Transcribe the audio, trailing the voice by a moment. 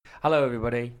Hello,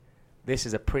 everybody. This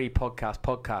is a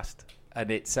pre-podcast,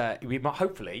 and it's we might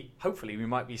hopefully we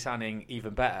might be sounding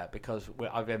even better because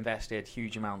I've invested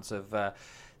huge amounts of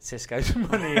Cisco's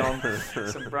money on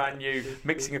some brand new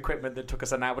mixing equipment that took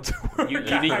us an hour to.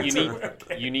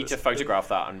 You need to photograph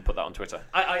that and put that on Twitter.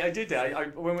 I did.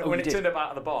 When it turned up out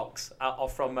of the box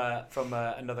from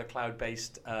another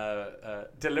cloud-based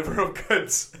deliverer of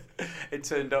goods, it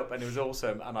turned up and it was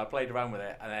awesome. And I played around with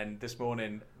it. And then this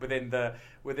morning, within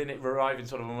it arriving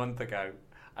sort of a month ago,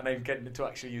 and then getting to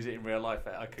actually use it in real life,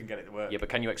 I couldn't get it to work. Yeah, but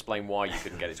can you explain why you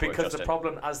couldn't get it to work? Because the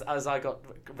problem, as I got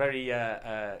very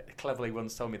cleverly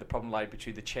once told me, the problem lied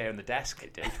between the chair and the desk,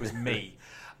 which was me.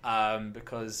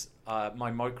 Because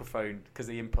my microphone, because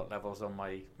the input levels on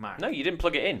my Mac. No, you didn't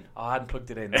plug it in. I hadn't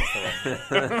plugged it in. That's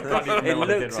the one. It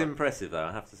looks impressive, though.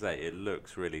 I have to say, it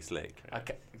looks really slick.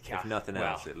 Okay. Yeah. If nothing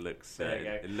else, it looks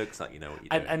like you know what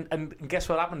you're doing. And guess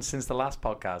what happened since the last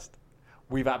podcast?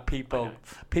 We've had people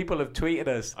have tweeted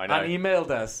us and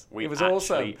emailed us. We it was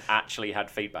awesome. Actually had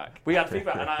feedback. We had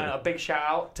feedback, and a big shout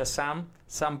out to Sam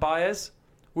Byers.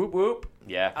 Whoop whoop.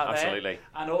 Yeah, absolutely. There.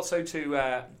 And also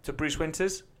to Bruce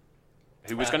Winters,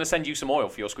 who was going to send you some oil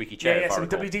for your squeaky chair. Yeah, some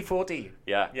WD-40.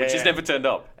 Yeah, which has never turned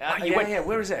up.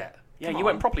 Where is it? Yeah, you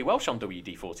went properly Welsh on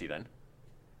WD-40 then.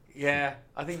 Yeah,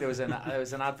 I think there was an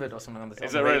advert or something on the.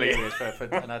 Is there really?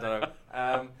 And I don't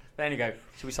know. There you go.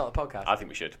 Should we start the podcast? I think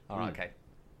we should. All right. Okay.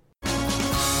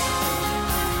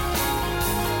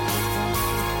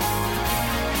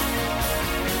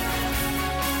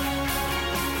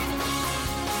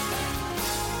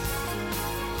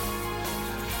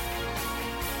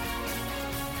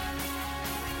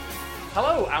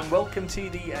 Hello and welcome to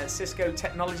the Cisco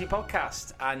Technology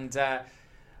Podcast, and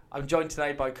I'm joined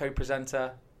today by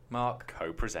co-presenter Mark.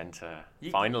 Co-presenter,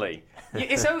 finally.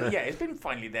 It's been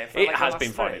finally there. For it has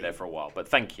been finally there for a while, but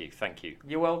thank you.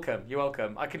 You're welcome.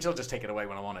 I can still just take it away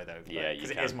when I want it, though. Yeah, you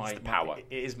can. It is the power.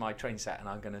 It is my train set, and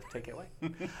I'm going to take it away.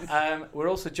 We're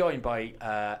also joined by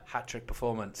Hat Trick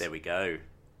Performance. There we go,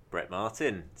 Brett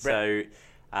Martin. So.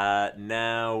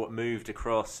 Now moved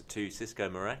across to Cisco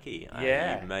Meraki.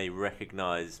 You may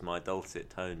recognise my dulcet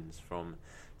tones from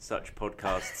such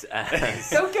podcasts as...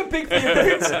 Don't get big for your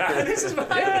boots. This is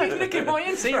look at my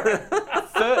inside.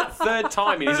 Third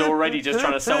time he's already just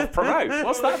trying to self-promote.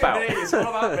 What's that about? It's all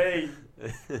about me.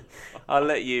 I'll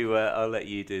let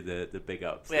you do the big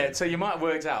ups. Yeah, so you might have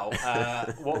worked out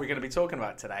what we're going to be talking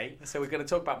about today. So we're going to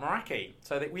talk about Meraki.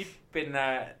 So that we've been...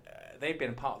 they've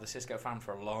been part of the Cisco fan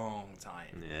for a long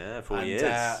time. Yeah, 4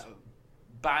 years.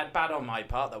 Bad on my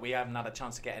part that we haven't had a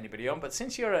chance to get anybody on. But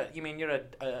since you're a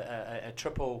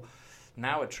triple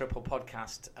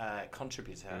podcast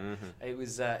contributor, it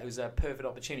was a perfect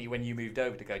opportunity when you moved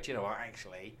over to go, do you know what,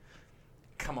 actually,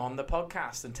 come on the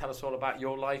podcast and tell us all about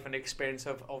your life and experience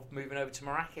of moving over to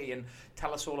Meraki and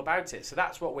tell us all about it. So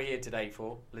that's what we're here today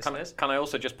for, listeners. Can I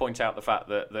also just point out the fact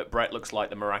that Brett looks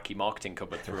like the Meraki marketing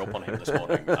cupboard threw up on him this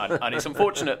morning. and it's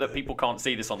unfortunate that people can't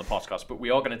see this on the podcast, but we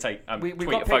are going to take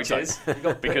tweet a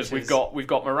photo. Because we've got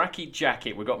Meraki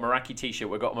jacket, we've got Meraki t-shirt,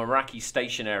 we've got Meraki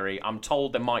stationery. I'm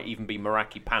told there might even be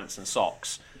Meraki pants and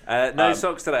socks. No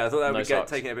socks today. I thought that would be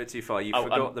taking it a bit too far. You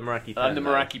forgot the Meraki pen. And the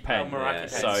Meraki pen. Pen.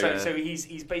 So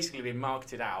he's basically been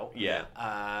marketed out. Yeah.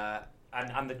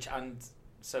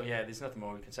 So there's nothing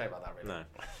more we can say about that, really.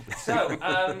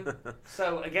 No.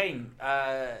 So again,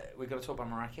 we're going to talk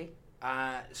about Meraki.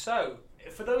 So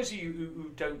for those of you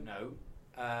who don't know,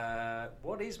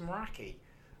 what is Meraki?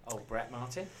 Oh, Brett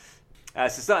Martin. So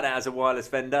started out as a wireless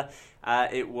vendor.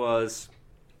 It was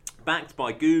backed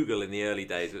by Google in the early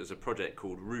days. It was a project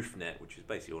called RoofNet, which was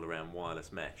basically all around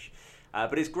wireless mesh.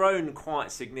 But it's grown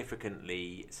quite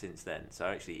significantly since then. So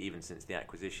actually, even since the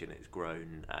acquisition, it's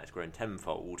grown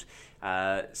tenfold.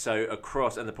 So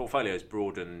across, and the portfolio has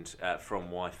broadened from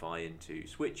Wi-Fi into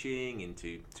switching,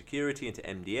 into security, into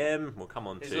MDM. We'll come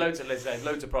on to loads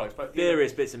of products, but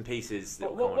various bits and pieces.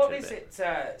 What is it?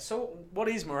 So what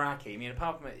is Meraki? I mean,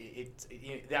 apart from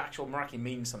the actual Meraki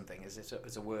means something.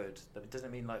 Is a word? Doesn't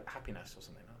it mean like happiness or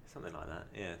something? Something like that,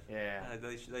 yeah. Yeah.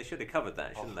 They should have covered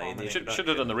that, shouldn't they? They should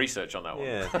have done the research on that one.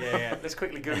 Yeah. Let's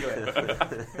quickly Google it.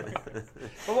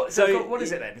 What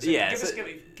is it then? So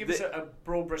give us a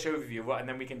broad brush overview of what, and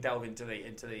then we can delve into the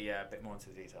bit more into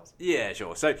the details. Yeah,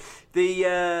 sure. So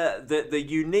the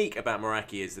unique about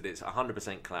Meraki is that it's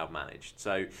 100% cloud managed.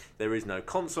 So there is no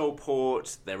console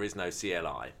port, there is no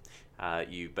CLI.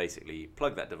 You basically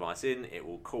plug that device in, it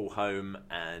will call home,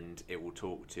 and it will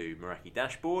talk to Meraki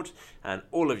Dashboard, and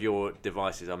all of your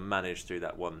devices are managed through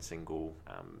that one single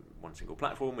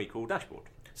platform we call Dashboard.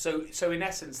 So in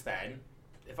essence, then,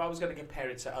 if I was going to compare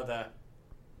it to other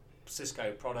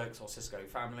Cisco products or Cisco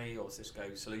family or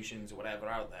Cisco solutions or whatever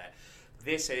out there.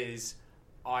 This is,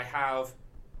 I have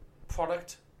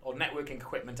product or networking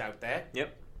equipment out there.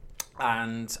 Yep.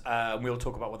 And we'll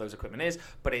talk about what those equipment is,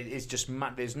 but it is just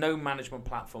there's no management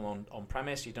platform on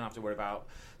premise. You don't have to worry about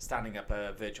standing up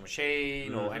a virtual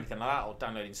machine or anything like that, or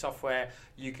downloading software.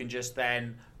 You can just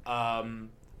then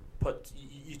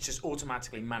it's just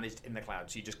automatically managed in the cloud.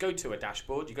 So you just go to a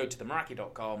dashboard, you go to the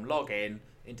Meraki.com, log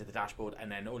into the dashboard,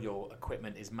 and then all your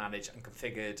equipment is managed and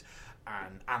configured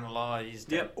and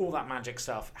analysed. Yep. And all that magic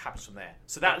stuff happens from there.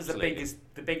 So that Absolutely. Is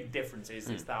the big difference is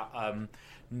that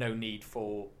no need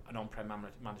for an on-prem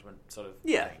management sort of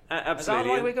thing. Absolutely. Is that the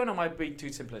right way going, or am I being too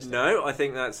simplistic? No, I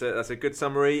think that's a good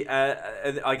summary.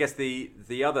 I guess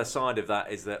the other side of that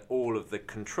is that all of the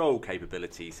control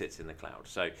capability sits in the cloud.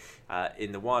 So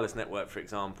in the wireless network, for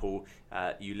example,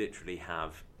 you literally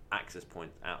have access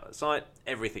point out at site.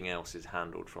 Everything else is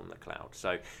handled from the cloud.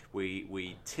 So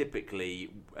we typically,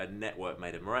 a network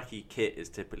made of Meraki kit is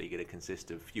typically going to consist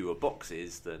of fewer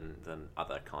boxes than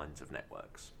other kinds of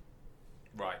networks.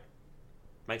 Right.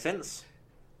 Make sense?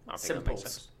 I think that makes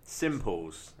sense.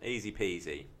 Simples. Easy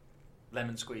peasy.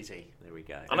 Lemon squeezy. There we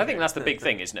go. And I think that's the big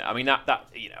thing, isn't it? I mean, that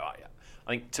I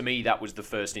think to me that was the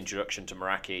first introduction to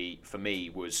Meraki. For me,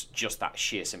 was just that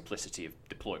sheer simplicity of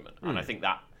deployment, and I think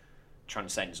that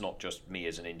transcends not just me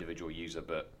as an individual user,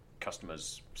 but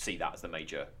customers see that as the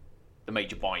major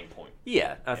buying point.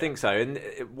 Yeah, I think so. And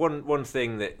one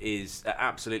thing that is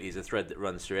absolutely is a thread that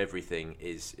runs through everything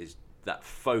is that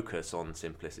focus on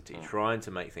simplicity, trying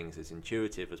to make things as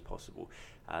intuitive as possible,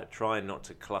 trying not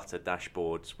to clutter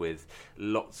dashboards with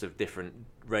lots of different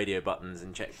radio buttons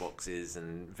and checkboxes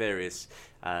and various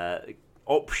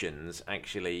options,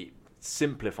 actually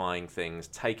simplifying things,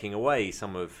 taking away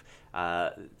some of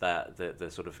the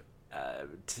sort of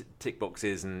tick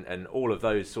boxes and all of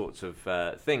those sorts of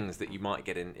things that you might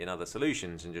get in other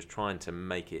solutions, and just trying to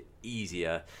make it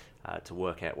easier to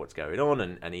work out what's going on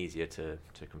and easier to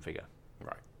configure.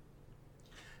 Right.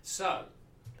 So,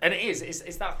 and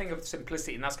it's that thing of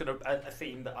simplicity, and that's going to a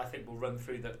theme that I think will run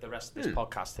through the rest of this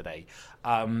podcast today.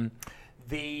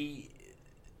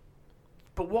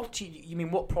 But what do you mean?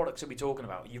 What products are we talking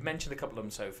about? You've mentioned a couple of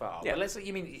them so far. Yeah. But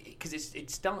because it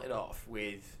started off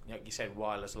with, like you said,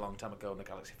 wireless a long time ago in the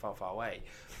galaxy far, far away.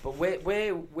 But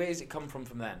where's it come from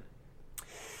then?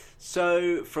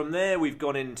 So from there we've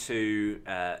gone into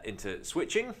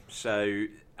switching. So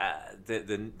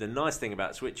the nice thing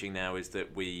about switching now is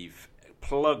that we've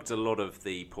plugged a lot of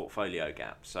the portfolio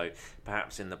gaps. So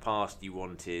perhaps in the past you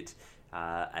wanted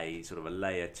a sort of a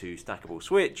layer 2 stackable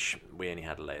switch. We only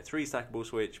had a layer 3 stackable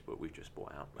switch, but we've just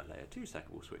brought out a layer 2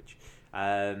 stackable switch.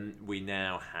 We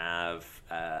now have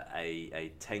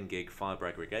a 10 gig fiber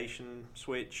aggregation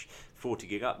switch, 40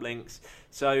 gig uplinks.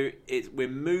 So we're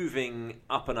moving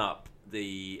up and up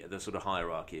the sort of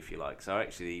hierarchy, if you like. So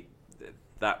actually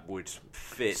that would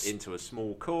fit into a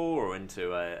small core or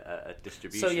into a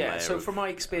distribution layer. So from my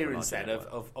experience then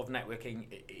of networking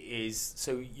is,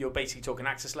 so you're basically talking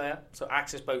access layer. So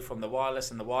access both from the wireless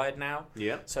and the wired now.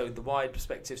 Yeah. So the wired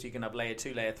perspective, so you can have layer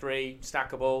 2, layer 3,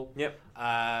 stackable. Yep.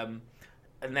 And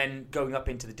then going up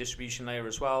into the distribution layer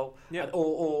as well. Yeah.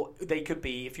 Or they could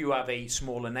be, if you have a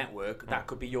smaller network, that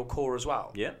could be your core as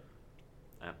well. Yeah.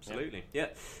 Absolutely, yeah.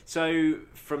 So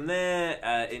from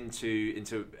there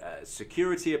into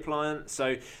security appliance.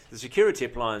 So the security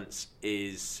appliance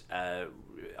is,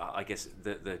 I guess,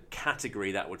 the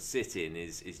category that would sit in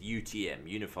is UTM,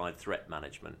 Unified Threat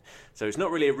Management. So it's not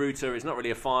really a router, it's not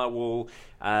really a firewall.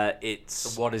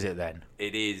 So what is it then?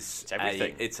 It is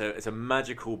everything. It's a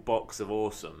magical box of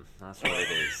awesome. That's what it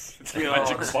is. It's a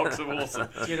magical box of awesome.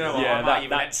 Do you know what?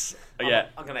 Yeah,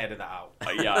 I'm going to edit that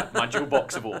out. Magical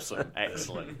box of awesome.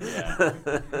 Excellent. Yeah,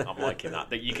 I'm liking that.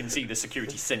 That you can see the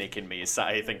security cynic in me is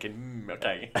sat here thinking,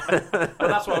 okay. Well,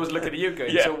 that's why I was looking at you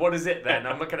going. Yeah. So what is it then?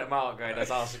 I'm looking at Mark going,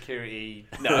 that's our security.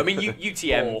 No, I mean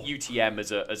UTM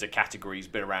as a category has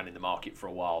been around in the market for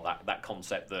a while. That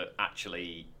concept that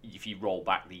actually, if you roll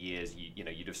back the years,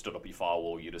 you'd have stood up your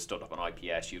firewall, you'd have stood up an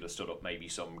IPS, you'd have stood up maybe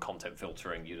some content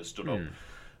filtering, you'd have stood up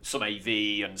some AV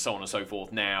and so on and so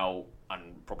forth. Now,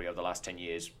 and probably over the last 10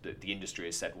 years, the industry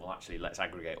has said, well, actually, let's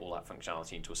aggregate all that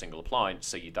functionality into a single appliance,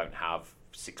 so you don't have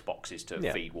 6 boxes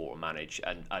to feed, water, manage,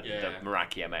 and the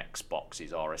Meraki MX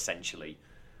boxes are essentially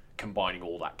combining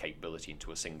all that capability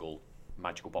into a single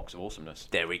magical box of awesomeness.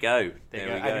 There we go. There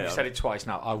you go. And you've said it twice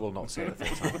now. I will not say the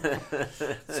third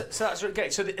time. So that's really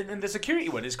great. So and the security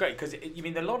one is great because you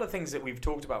mean a lot of things that we've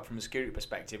talked about from a security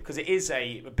perspective, because it is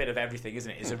a bit of everything,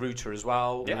 isn't it? It's a router as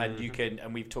well, and you can,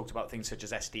 and we've talked about things such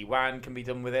as SD-WAN can be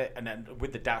done with it, and then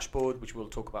with the dashboard, which we'll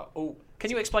talk about. Oh,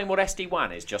 can you explain what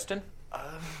SD-WAN is, Justin?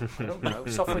 I don't know.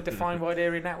 Software-defined wide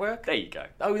area network. There you go.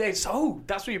 Oh,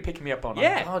 that's what you're picking me up on.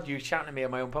 Yeah. Oh, God, you're shouting at me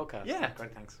on my own podcast. Yeah.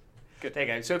 Great, thanks. Good. There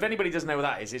you go. So if anybody doesn't know what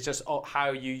that is, it's just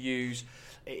how you use.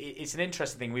 It's an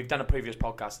interesting thing. We've done a previous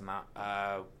podcast on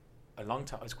that a long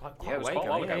time. It's quite a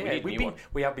while ago.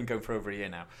 We have been going for over a year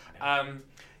now.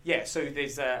 So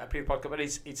there's a previous podcast, but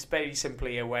it's very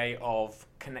simply a way of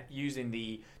using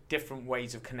the different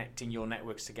ways of connecting your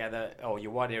networks together or your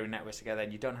wide area networks together,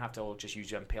 and you don't have to all just use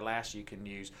MPLS. You can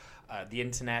use the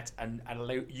internet and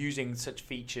using such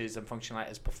features and functionality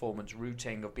as performance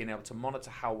routing, of being able to monitor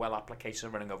how well applications are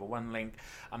running over one link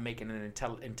and making an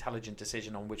intelligent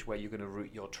decision on which way you're going to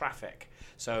route your traffic.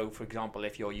 So, for example,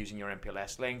 if you're using your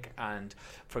MPLS link and,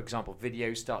 for example,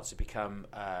 video starts to become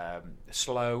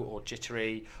slow or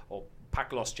jittery or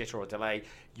packet loss, jitter or delay,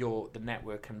 the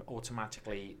network can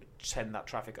automatically send that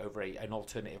traffic over an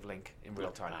alternative link in real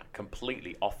time.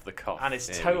 Completely off the cuff. And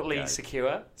it's totally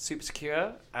secure, super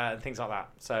secure, and things like that.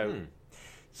 So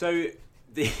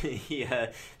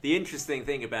the interesting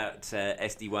thing about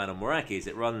SD-WAN on Meraki is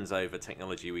it runs over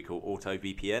technology we call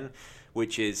AutoVPN,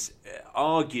 which is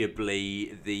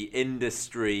arguably the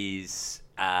industry's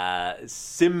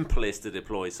simplest to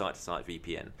deploy site-to-site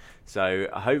VPN. So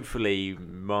hopefully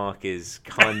Mark is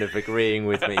kind of agreeing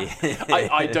with me.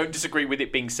 I don't disagree with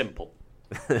it being simple.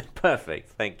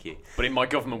 Perfect, thank you. But in my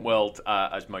government world,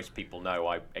 as most people know,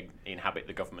 I inhabit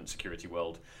the government security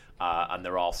world, and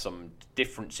there are some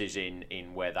differences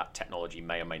in where that technology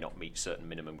may or may not meet certain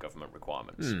minimum government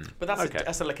requirements. But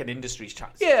that's like an industry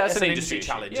challenge. Yeah, that's an industry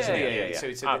challenge, isn't it? Yeah. So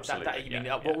it's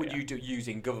what would you do use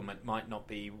in government might not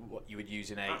be what you would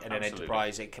use in an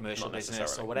enterprise, a commercial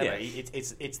business, or whatever. Yeah.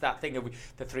 It's that thing of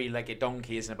the three-legged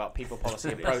donkey, isn't about people, policy,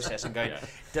 and process, and going,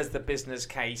 does the business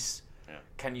case.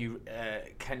 Can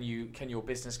your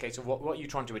business case of what you're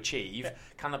trying to achieve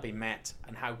can that be met,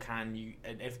 and how can you,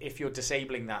 and if you're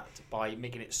disabling that by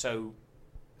making it so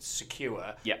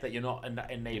secure that you're not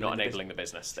enabling the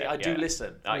business. I do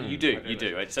listen. You do.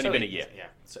 It's only been a year. Yeah.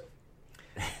 So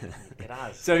it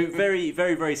has. So very,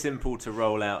 very, very simple to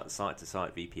roll out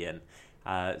site-to-site VPN.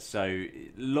 So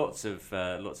lots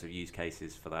of use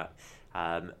cases for that.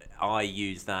 I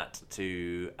use that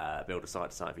to build a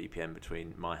site-to-site VPN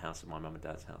between my house and my mum and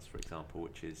dad's house, for example,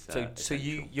 which is so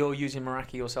you're using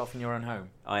Meraki yourself in your own home?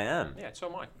 I am. Yeah, so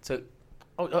am I. So,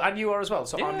 and you are as well.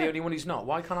 So I'm the only one who's not.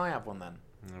 Why can't I have one then?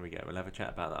 There we go. We'll have a chat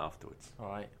about that afterwards. All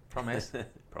right. Promise.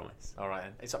 Promise. All right.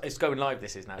 It's going live.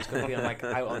 This is now. It's going to be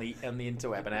out on the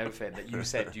interweb and everything. That you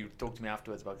said you talked to me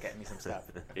afterwards about getting me some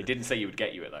stuff. It didn't say you would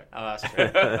get you it though. Oh,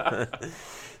 that's true.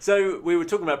 So we were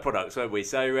talking about products, weren't we?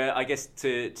 So I guess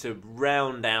to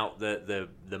round out the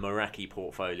Meraki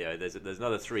portfolio, there's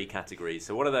another three categories.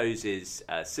 So one of those is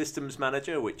Systems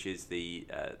Manager, which is the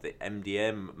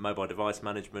MDM, Mobile Device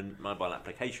Management, Mobile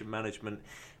Application Management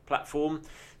platform.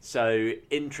 So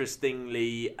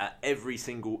interestingly, every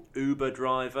single Uber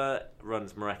driver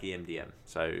runs Meraki MDM.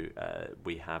 So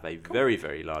we have a very,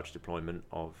 very large deployment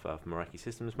of Meraki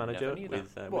Systems Manager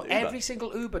with Uber. Every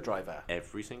single Uber driver?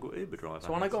 Every single Uber driver.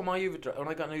 So when I got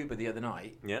an Uber the other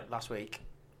night, last week,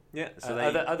 so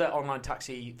other online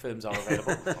taxi firms are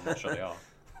available. I'm not sure they are.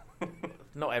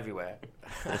 Not everywhere.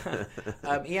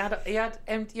 He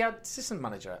had System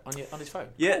Manager on his phone.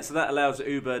 Yeah, so that allows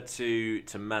Uber to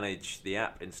manage the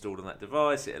app installed on that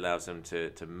device. It allows them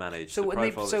to manage the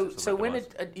profiles. So when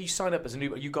you sign up as an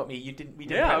Uber, you got me. We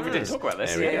didn't talk about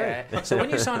this. Yeah. So when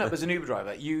you sign up as an Uber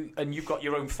driver, you've got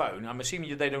your own phone. I'm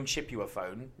assuming they don't ship you a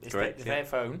phone. It's their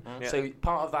phone. Mm-hmm. So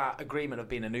part of that agreement of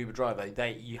being an Uber driver,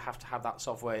 you have to have that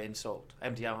software installed.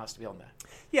 MDM has to be on there.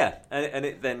 Yeah, and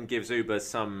it then gives Uber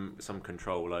some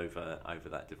control over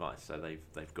that device. So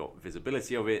they've got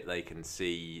visibility of it. They can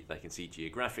see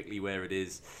geographically where it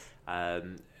is. I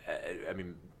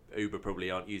mean, Uber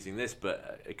probably aren't using this,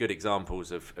 but good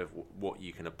examples of what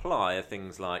you can apply are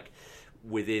things like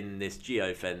within this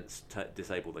geofence,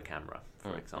 disable the camera,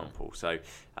 for example. So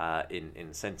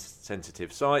in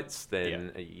sensitive sites,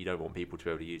 then you don't want people to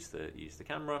be able to use the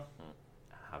camera.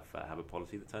 Have a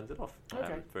policy that turns it off.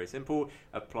 Okay. Very simple.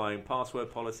 Applying password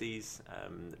policies,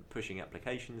 pushing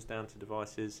applications down to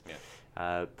devices,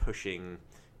 pushing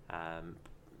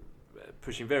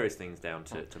pushing various things down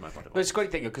to mobile devices. But it's a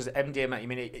great thing because MDM. I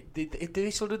mean, did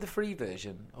they still do the free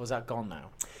version, or is that gone now?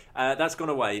 That's gone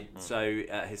away. So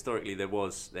historically there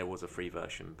was a free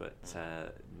version, but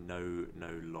no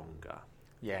longer.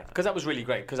 Yeah, because that was really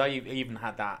great. Because I even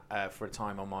had that for a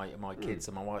time on my kids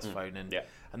and my wife's phone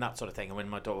and that sort of thing. And when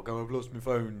my daughter would go, I've lost my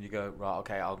phone, you go, right,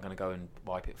 okay, I'm going to go and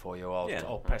wipe it for you. Or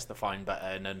I'll press the find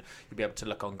button, and you'll be able to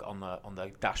look on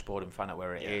the dashboard and find out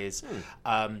where it is.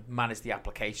 Manage the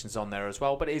applications on there as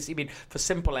well. But for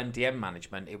simple MDM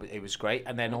management, it was great.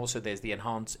 And then also there's the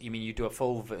enhanced. You do a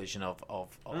full version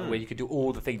of where you could do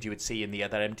all the things you would see in the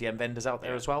other MDM vendors out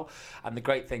there as well. And the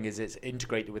great thing is it's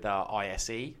integrated with our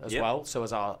ISE as well. So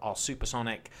as our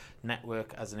Supersonic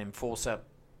network as an enforcer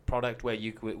product, where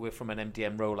we're from an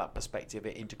MDM rollout perspective,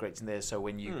 it integrates in there. So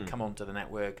when you come onto the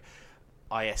network,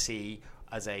 ISE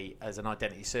as an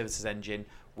identity services engine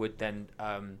would then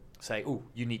say, oh,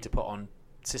 you need to put on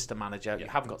System Manager. You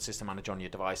haven't got System Manager on your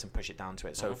device, and push it down to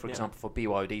it. So, for example, for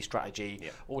BYOD strategy,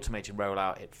 automating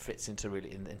rollout, it fits into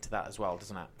that as well,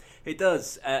 doesn't it? It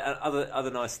does.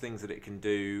 Other nice things that it can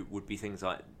do would be things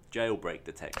like jailbreak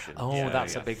detection. Oh,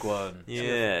 that's a big one.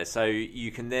 Yeah, so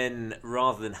you can then,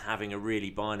 rather than having a really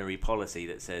binary policy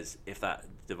that says if that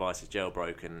device is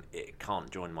jailbroken, it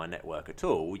can't join my network at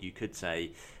all, you could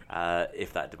say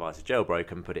if that device is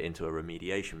jailbroken, put it into a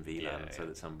remediation VLAN so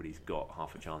that somebody's got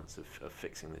half a chance of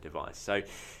fixing the device. So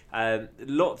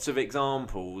lots of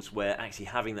examples where actually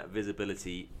having that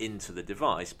visibility into the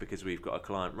device, because we've got a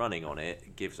client running on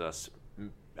it, gives us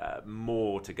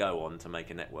more to go on to make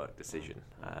a network decision,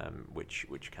 which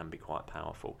can be quite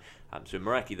powerful. So in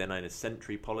Meraki, they're known as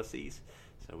Sentry policies.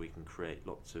 So we can create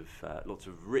lots of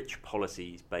rich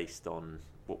policies based on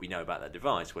what we know about that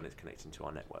device when it's connecting to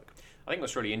our network. I think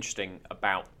what's really interesting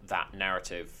about that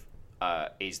narrative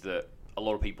is that a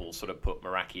lot of people sort of put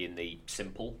Meraki in the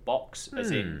simple box, as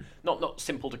in not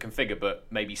simple to configure, but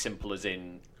maybe simple as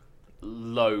in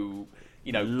low.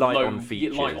 Light on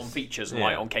features,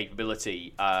 light on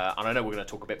capability, and I know we're going to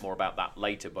talk a bit more about that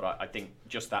later. But I think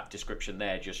just that description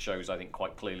there just shows, I think,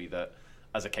 quite clearly that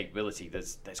as a capability,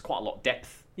 there's quite a lot of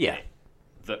depth in it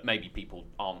that maybe people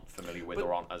aren't familiar with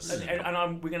or aren't as.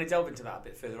 And we're going to delve into that a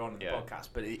bit further on in the podcast.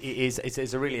 But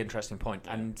it's a really interesting point,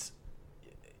 and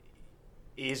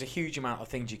it is a huge amount of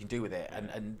things you can do with it,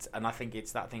 and I think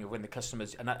it's that thing of when the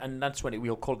customers, and that's when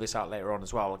we'll call this out later on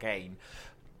as well again.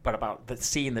 But about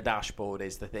seeing the dashboard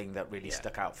is the thing that really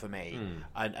stuck out for me.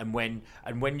 And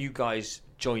when you guys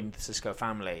joined the Cisco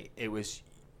family, it was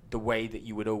the way that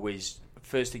you would always,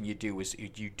 first thing you do was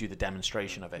you do the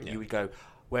demonstration of it. You would go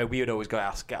where we would always go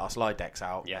get our slide decks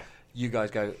out. You guys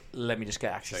go, let me just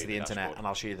get access to the internet dashboard. And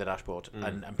I'll show you the dashboard.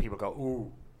 And people go,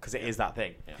 ooh, because it is that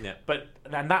thing. But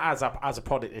and that as a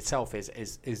product itself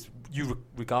is you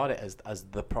regard it as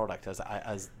the product,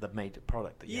 as the made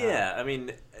product that you have. I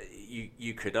mean,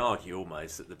 you could argue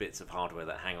almost that the bits of hardware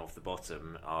that hang off the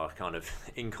bottom are kind of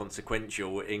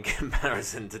inconsequential in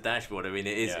comparison to dashboard. I mean,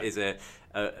 it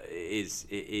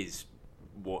is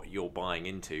what you're buying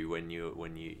into when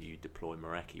you deploy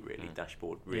Meraki. Really,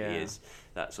 dashboard really is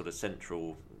that sort of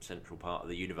central part of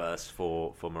the universe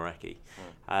for Meraki.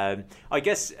 I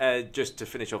guess just to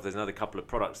finish off, there's another couple of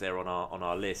products there on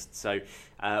our list. So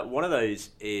one of those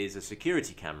is a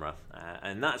security camera,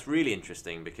 and that's really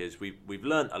interesting because we've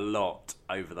learnt a lot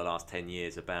over the last 10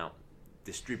 years about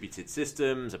distributed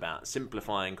systems, about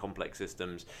simplifying complex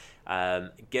systems,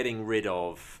 getting rid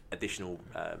of additional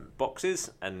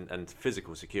boxes, and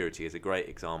physical security is a great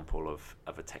example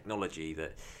of a technology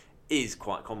that is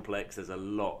quite complex. There's a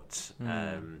lot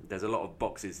of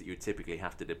boxes that you would typically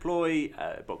have to deploy,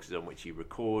 boxes on which you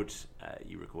record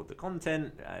the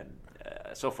content,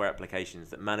 software applications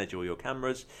that manage all your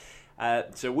cameras.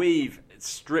 So we've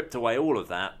stripped away all of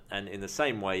that, and in the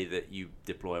same way that you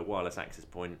deploy a wireless access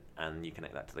point and you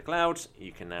connect that to the cloud,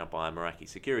 you can now buy a Meraki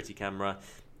security camera.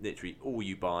 Literally all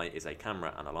you buy is a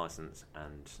camera and a license,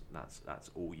 and that's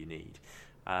all you need.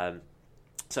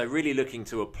 So really looking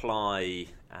to apply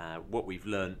what we've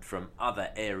learned from other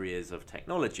areas of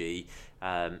technology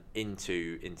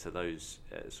into those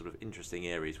sort of interesting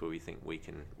areas where we think we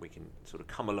can sort of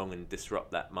come along and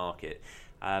disrupt that market.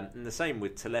 And the same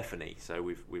with telephony. So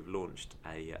we've launched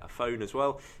a phone as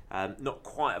well. Not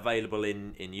quite available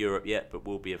in Europe yet, but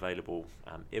will be available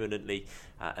imminently.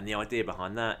 And the idea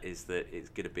behind that is that it's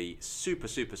going to be super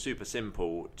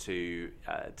simple to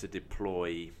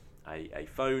deploy a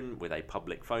phone with a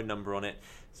public phone number on it.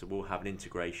 So we'll have an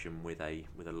integration with a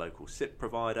local SIP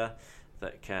provider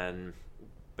that can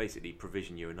basically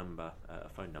provision you a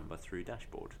phone number through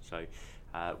dashboard. So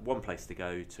one place to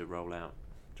go to roll out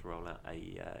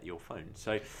your phone.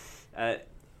 So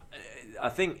I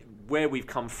think where we've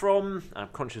come from, I'm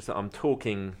conscious that I'm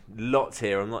talking lots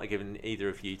here. I'm not giving either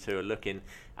of you two a look in.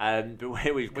 But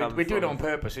where we've come we do it on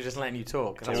purpose. We're just letting you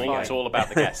talk. It's all about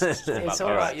the guests. It's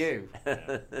all about you.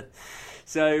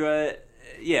 So,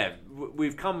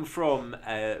 we've come from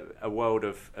a world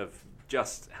of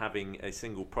just having a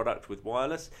single product with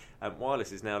wireless.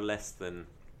 Wireless is now less than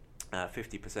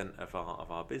 50% of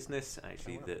our business.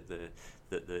 Actually,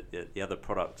 the other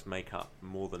products make up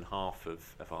more than half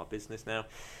of our business now,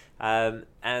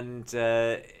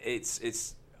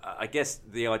 it's I guess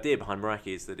the idea behind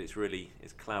Meraki is that it's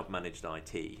cloud managed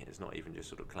IT. It's not even just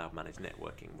sort of cloud managed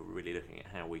networking. We're really looking at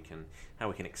how we can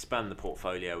expand the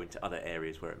portfolio into other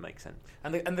areas where it makes sense.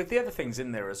 And the other things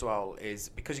in there as well is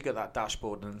because you got that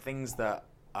dashboard and things that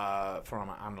from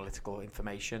analytical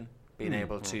information, being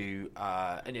able to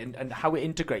and how it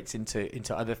integrates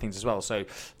into other things as well. So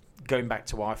going back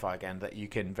to Wi-Fi again, that you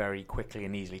can very quickly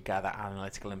and easily gather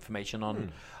analytical information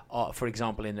on. For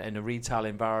example, in a retail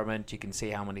environment, you can see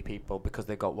how many people, because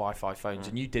they've got Wi-Fi phones,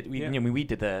 and we did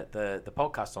the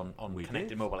podcast on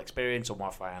connected mobile experience on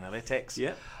Wi-Fi analytics.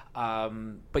 Yeah.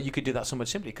 But you could do that so much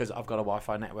simply because I've got a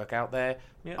Wi-Fi network out there.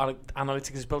 Yeah.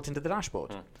 Analytics is built into the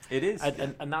dashboard. It is,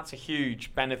 and that's a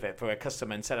huge benefit for a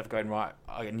customer. Instead of going, right,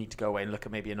 I need to go away and look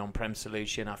at maybe an on-prem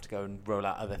solution, I have to go and roll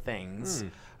out other things.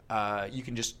 You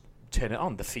can just turn it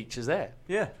on. The feature's there.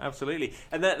 Yeah, absolutely.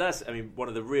 And that's one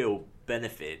of the real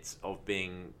benefits of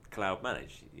being cloud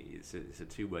managed. It's a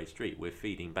two-way street. We're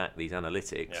feeding back these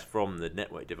analytics from the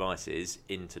network devices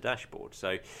into dashboard.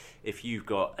 So if you've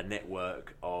got a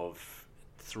network of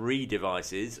 3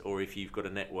 devices, or if you've got a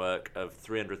network of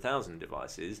 300,000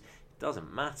 devices, it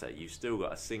doesn't matter. You've still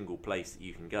got a single place that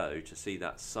you can go to see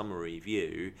that summary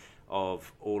view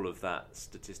of all of that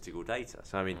statistical data.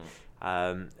 So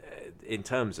in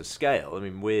terms of scale,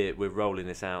 we're rolling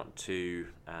this out to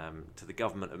the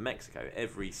government of Mexico.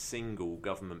 Every single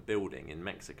government building in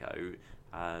Mexico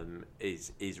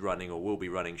is running, or will be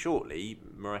running shortly,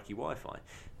 Meraki Wi-Fi,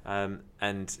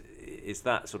 and it's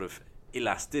that sort of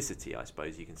elasticity, I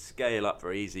suppose. You can scale up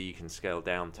very easily, you can scale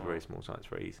down to very small sites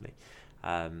very easily.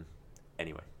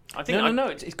 Anyway. I think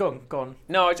it's gone.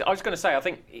 No, I was going to say, I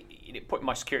think putting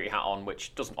my security hat on,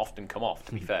 which doesn't often come off,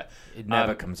 to be fair. It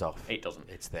never comes off. It doesn't.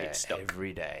 It's there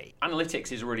every day.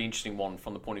 Analytics is a really interesting one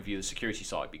from the point of view of the security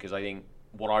side, because I think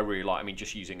what I really like,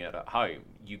 just using it at home,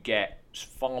 you get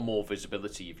far more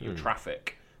visibility of your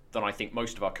traffic than I think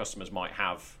most of our customers might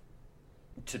have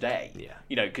today.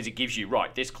 Yeah. Because it gives you,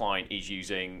 this client is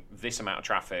using this amount of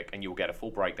traffic, and you'll get a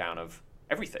full breakdown of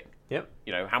everything. Yep.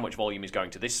 How much volume is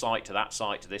going to this site, to that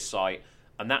site, to this site,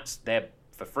 and that's there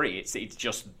for free. It's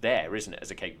just there, isn't it,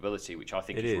 as a capability, which I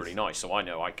think is really nice. So I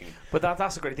know I can. But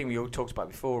that's a great thing we all talked about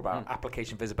before about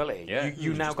application visibility. Yeah,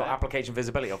 you now got application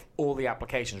visibility of all the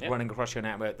applications running across your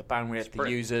network, the bandwidth, the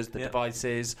users, the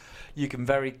devices. You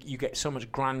get so much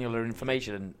granular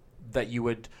information that you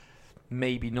would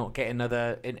maybe not get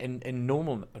another in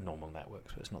normal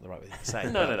networks, but it's not the right way to say.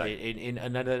 No. In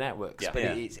another networks, but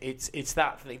it's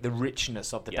that the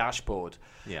richness of the dashboard,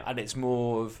 and it's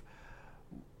more of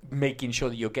making sure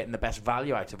that you're getting the best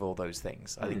value out of all those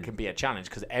things. I think can be a challenge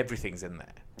because everything's in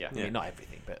there. Yeah, not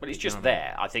everything, but it's just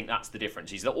there. I think that's the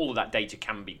difference. Is that all of that data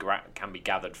can be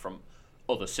gathered from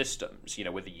other systems,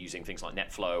 whether using things like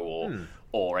NetFlow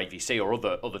or AVC or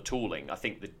other tooling. I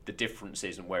think the difference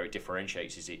is, and where it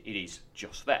differentiates, is it is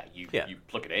just there. You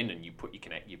plug it in and you put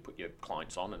your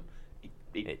clients on, and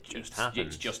it just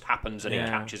happens. It just happens, and it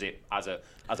captures it as a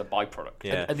byproduct.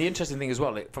 Yeah. And the interesting thing as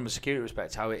well, from a security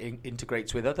respect, how it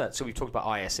integrates with other. So we've talked about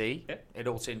ISE. Yeah. It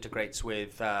also integrates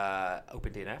with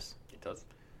OpenDNS. It does.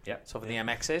 Yeah. So for the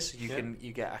MXs,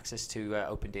 you get access to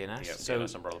OpenDNS. Yeah, so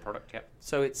it's Umbrella product. Yeah.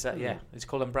 So it's it's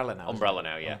called Umbrella now. Umbrella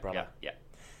now. Yeah. Umbrella.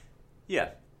 Yeah.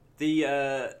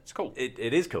 It's cool. It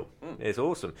is cool. It's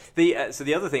awesome. So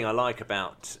the other thing I like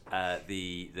about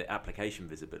the application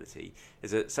visibility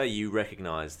is that, say you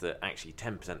recognise that actually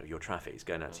 10% of your traffic is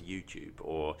going out to YouTube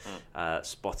or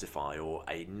Spotify or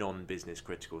a non-business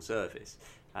critical service.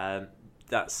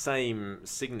 That same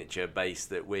signature base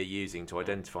that we're using to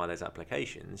identify those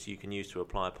applications, you can use to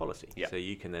apply a policy. Yeah. So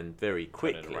you can then very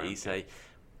quickly say,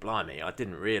 blimey, I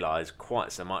didn't realise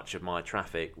quite so much of my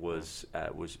traffic was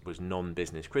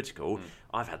non-business critical.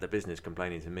 I've had the business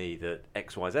complaining to me that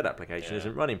XYZ application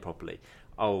isn't running properly.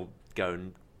 I'll go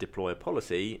and deploy a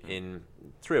policy in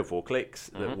 3 or 4 clicks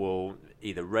that will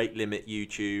either rate limit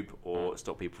YouTube or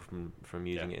stop people from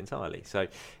using it entirely. So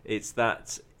it's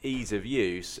that ease of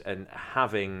use and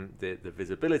having the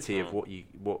visibility of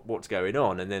what's going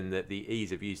on, and then the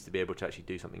ease of use to be able to actually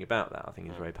do something about that, I think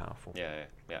is very powerful. Yeah.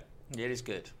 It is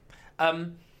good.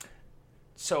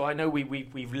 So I know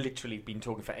we've literally been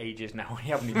talking for ages now. We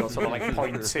haven't even got sort of like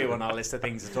point 2 on our list of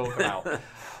things to talk about.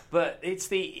 But it's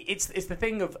the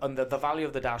thing of the value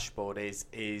of the dashboard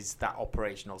is that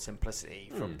operational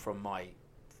simplicity from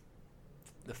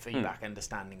the feedback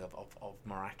understanding of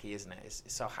Meraki, isn't it?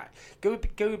 So go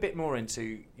a bit more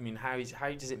into. I mean, how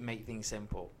does it make things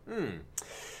simple?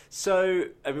 So,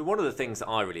 I mean, one of the things that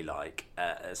I really like,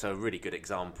 so a really good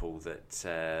example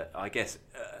that I guess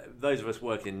those of us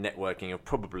working in networking have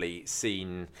probably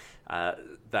seen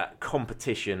that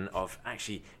competition of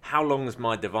actually how long has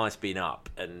my device been up,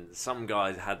 and some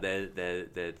guys had their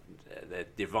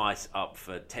device up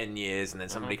for 10 years, and then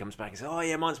somebody comes back and says, oh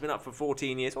yeah, mine's been up for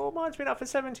 14 years, or mine's been up for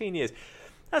 17 years.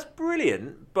 That's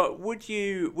brilliant, but would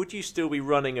you still be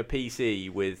running a PC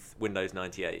with Windows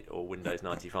 98 or Windows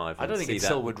 95? I don't think it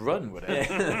still would run, would it?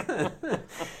 Yeah.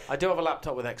 I do have a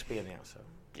laptop with XP in the house, so.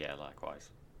 Yeah,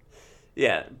 likewise.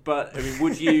 Yeah, but I mean,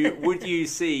 would you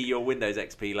see your Windows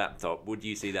XP laptop? Would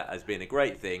you see that as being a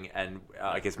great thing? And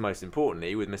I guess most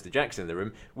importantly, with Mr. Jackson in the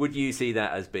room, would you see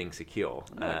that as being secure?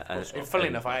 No, funnily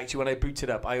enough, when I boot it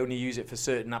up, I only use it for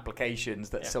certain applications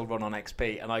that still run on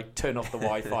XP, and I turn off the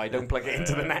Wi-Fi. Don't plug it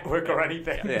into the network or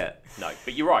anything. Yeah, no,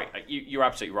 but you're right. You're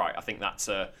absolutely right. I think that's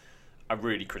a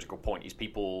really critical point. Is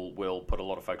people will put a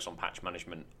lot of focus on patch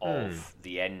management of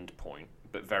the end point.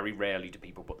 But very rarely do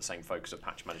people put the same focus of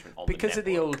patch management on because the of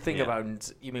the old thing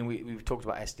around. You mean we've talked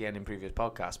about SDN in previous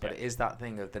podcasts, but it is that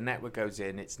thing of the network goes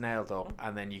in, it's nailed up,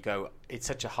 and then you go. It's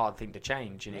such a hard thing to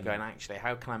change, and you're going, actually,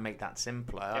 how can I make that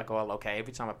simpler? I go, well, okay,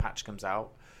 every time a patch comes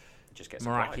out, it just gets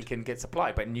Meraki can get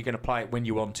applied, but you can apply it when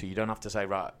you want to. You don't have to say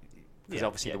right. Because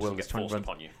obviously the world is trying to run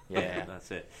upon you. Yeah,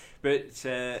 that's it. But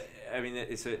I mean, I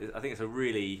think it's a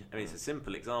really. I mean, it's a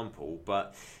simple example,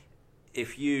 but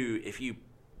if you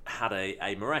had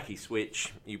a Meraki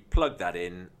switch, you plug that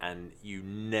in, and you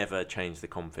never change the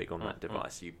config on that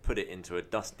device. You put it into a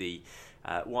dusty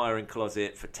wiring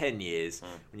closet for 10 years.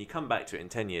 When you come back to it in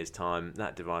 10 years' time,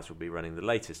 that device will be running the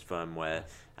latest firmware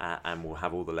and will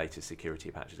have all the latest security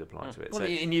patches applied to it. Well,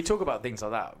 and you talk about things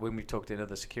like that when we've talked in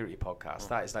other security podcasts.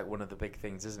 That is like one of the big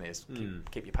things, isn't it? Is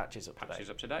keep your patches up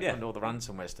to date. Yeah. And all the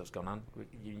ransomware stuff's gone on.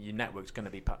 Your network's going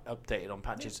to be updated on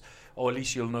patches, or at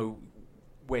least you'll know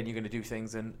when you're going to do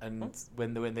things and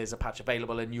when there's a patch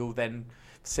available, and you'll then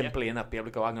simply enough be able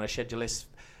to go, I'm going to schedule this,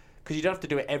 because you don't have to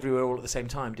do it everywhere all at the same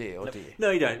time, do you? Or do you? No,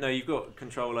 you don't. No, you've got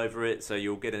control over it, so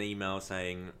you'll get an email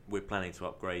saying we're planning to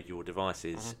upgrade your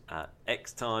devices at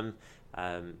X time.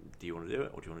 Do you want to do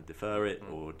it, or do you want to defer it,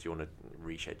 or do you want to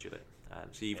reschedule it?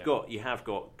 So you have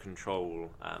got control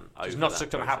over that. It's not going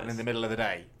to happen in the middle of the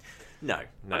day. No.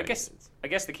 And I guess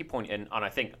the key point, and I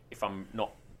think if I'm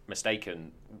not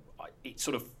mistaken, it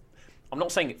sort of, I'm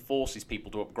not saying it forces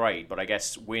people to upgrade, but I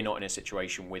guess we're not in a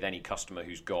situation with any customer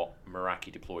who's got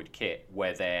Meraki deployed kit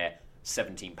where they're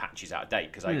 17 patches out of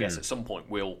date, because I guess at some point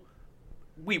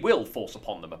we will force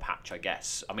upon them a patch, I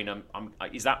guess. I mean,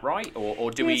 is that right, or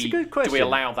do we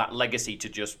allow that legacy to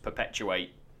just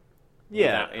perpetuate?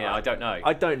 Yeah, I don't know.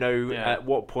 I don't know at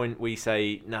what point we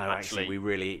say no. Actually, we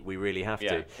really have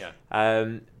to.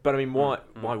 Yeah. But I mean,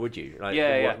 why would you?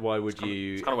 Like, why would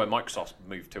you? It's kind of where Microsoft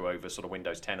moved to over sort of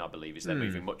Windows 10, I believe. Is they're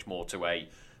moving much more to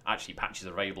actually patches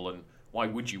are available, and why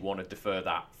would you want to defer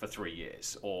that for 3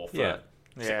 years or for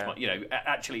 6 months? You know,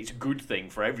 actually, it's a good thing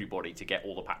for everybody to get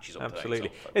all the patches up. Absolutely,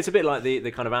 to date, it's a bit like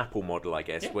the kind of Apple model, I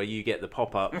guess, where you get the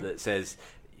pop-up that says,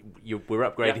 we're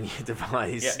upgrading your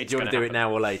device. Do you want to do it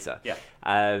now or later? Yeah.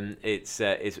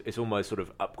 It's almost sort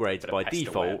of upgrades by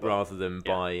default rather than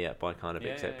by kind of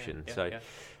exception.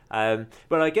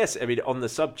 But I guess, I mean, on the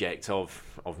subject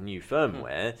of new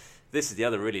firmware, this is the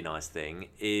other really nice thing,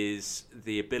 is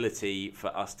the ability for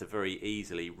us to very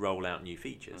easily roll out new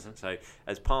features. So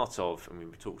as part of, I mean,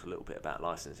 we talked a little bit about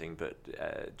licensing, but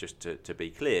just to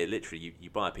be clear, literally you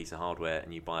buy a piece of hardware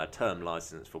and you buy a term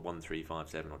license for 1, 3, 5,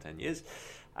 7 or 10 years.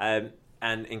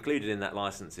 And included in that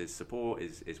license is support,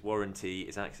 is warranty,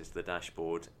 is access to the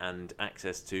dashboard, and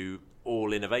access to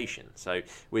all innovation. So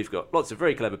we've got lots of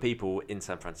very clever people in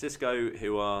San Francisco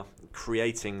who are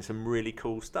creating some really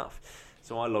cool stuff.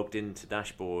 So I logged into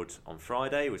Dashboard on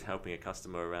Friday, was helping a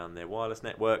customer around their wireless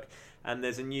network, and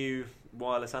there's a new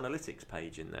wireless analytics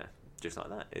page in there, just like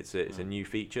that. It's a new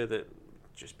feature that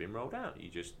just been rolled out.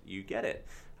 You get it.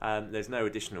 There's no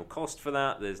additional cost for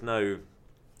that. There's no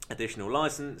additional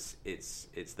license.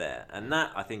 It's there, and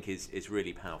that I think is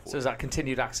really powerful. So is that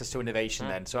continued access to innovation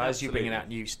then? So as you're bringing out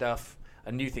new stuff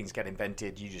and new things get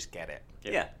invented, you just get it.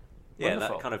 Yeah. Yeah,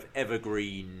 that kind of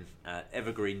evergreen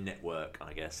network,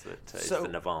 I guess, that is the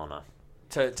nirvana.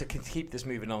 To keep this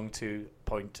moving on to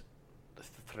point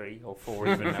 3 or 4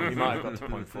 even now, we might have got to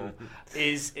point 4,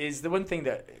 is the one thing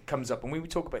that comes up, and we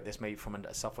would talk about this maybe from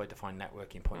a software-defined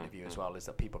networking point of view as well, is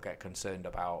that people get concerned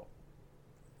about,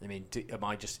 I mean,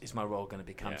 is my role going to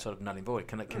become sort of null and void?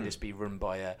 Can this be run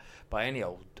by any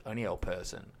old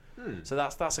person? So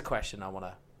that's a question I want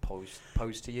to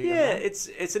pose to you. Yeah,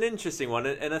 it's an interesting one,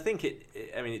 and I think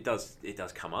it does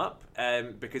come up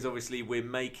because obviously we're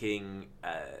making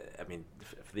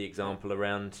for the example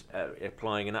around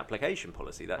applying an application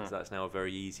policy, that's now a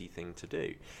very easy thing to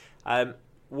do.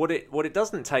 What it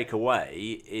doesn't take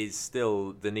away is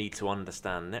still the need to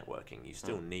understand networking. You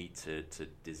still need to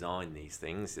design these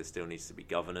things. There still needs to be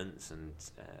governance and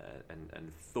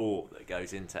thought that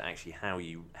goes into actually how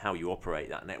you operate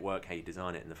that network, how you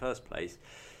design it in the first place.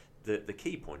 The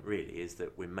key point really is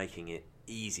that we're making it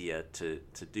easier to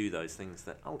do those things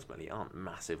that ultimately aren't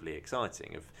massively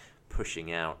exciting, of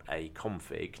pushing out a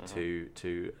config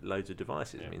to loads of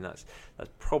devices. I mean, that's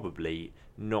probably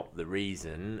not the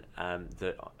reason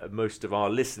that most of our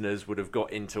listeners would have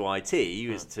got into IT,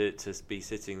 is to be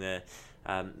sitting there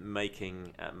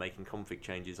making config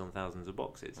changes on thousands of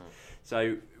boxes.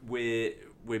 So we're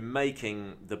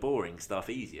making the boring stuff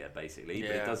easier, basically,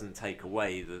 but it doesn't take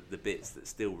away the bits that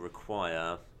still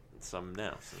require some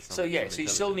nous. So you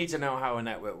still need to know how a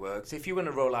network works. If you want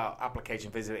to roll out application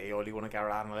visibility or you want to go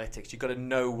around analytics, you've got to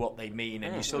know what they mean,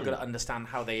 and you still got to understand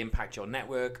how they impact your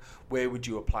network. Where would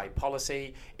you apply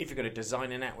policy? If you're going to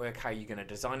design a network, how are you going to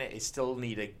design it? It still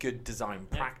need a good design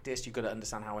practice. You've got to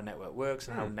understand how a network works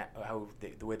and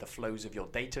where the flows of your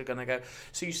data are going to go.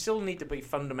 So you still need to be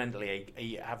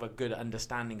fundamentally have a good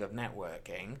understanding of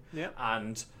networking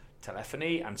and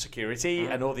telephony and security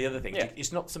and all the other things.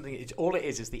 It's not something. It's all it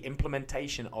is the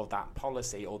implementation of that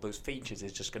policy or those features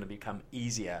is just going to become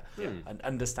easier, and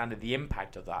understanding the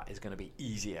impact of that is going to be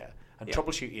easier, and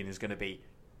troubleshooting is going to be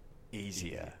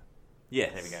easier.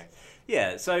 Yes. There we go.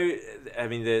 Yeah. So I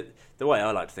mean, the way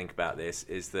I like to think about this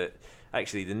is that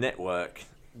actually the network,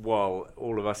 while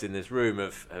all of us in this room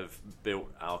have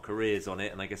built our careers on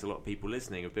it, and I guess a lot of people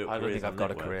listening have built careers on networks. I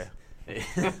don't think I've got a career.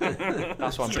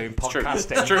 That's why I'm doing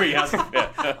podcasting. It's true, he hasn't.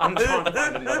 I'm trying to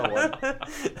find another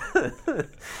one.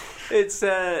 It's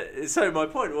so my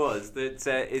point was that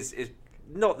it's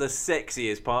not the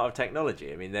sexiest part of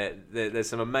technology. I mean, there's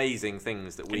some amazing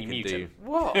things that we can do.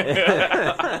 What?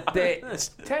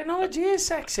 Technology is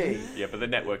sexy. Yeah, but the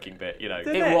networking bit,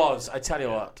 It was. I tell you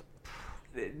what.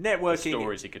 Networking, the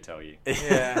stories he could tell you.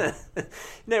 Yeah.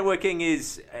 Networking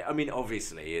is, I mean,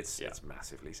 obviously it's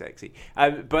massively sexy,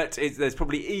 but there's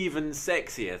probably even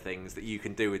sexier things that you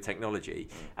can do with technology,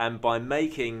 and by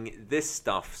making this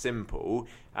stuff simple,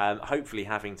 hopefully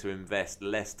having to invest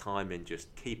less time in just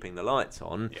keeping the lights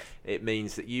on, it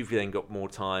means that you've then got more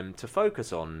time to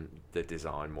focus on the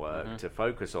design work, to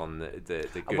focus on the good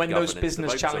and when governance, those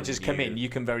business challenges come in, you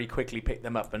can very quickly pick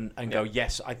them up and go,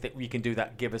 yes, I think we can do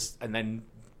that, give us, and then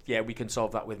we can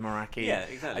solve that with Meraki. Yeah,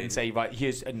 exactly. And say, right,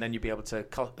 here's, and then you'll be able to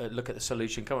look at the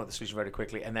solution, come up with the solution very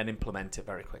quickly, and then implement it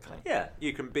very quickly. Yeah,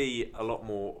 you can be a lot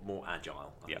more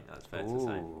agile. I think that's fair to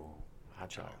say.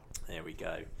 Agile. There we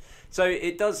go. So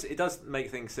it does make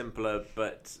things simpler,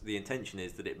 but the intention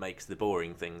is that it makes the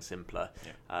boring things simpler.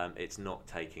 It's not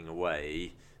taking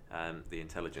away the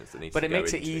intelligence that needs to go into it.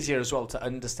 But it makes it easier as well to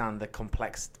understand the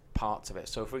complex parts of it.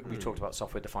 So if we talked about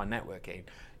software-defined networking,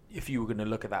 if you were going to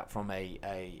look at that from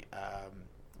I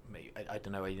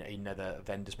don't know, another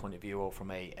vendor's point of view, or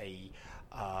from an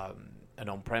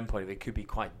on-prem point of view, it could be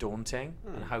quite daunting.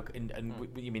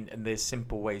 And there's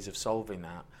simple ways of solving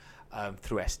that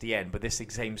through SDN. But this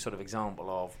same sort of example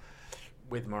of,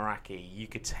 with Meraki, you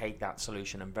could take that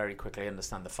solution and very quickly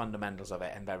understand the fundamentals of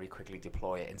it and very quickly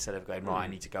deploy it, instead of going, right, I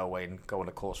need to go away and go on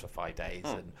a course for 5 days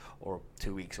or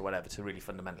 2 weeks or whatever to really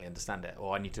fundamentally understand it,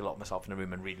 or I need to lock myself in a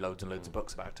room and read loads and loads of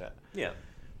books about it. Yeah.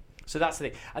 So that's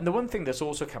the thing. And the one thing that's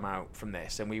also come out from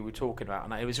this, and we were talking about,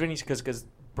 and it was really because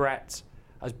Brett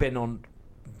has been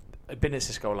at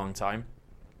Cisco a long time,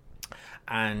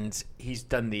 and he's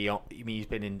done he's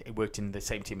worked in the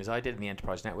same team as I did, in the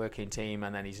enterprise networking team,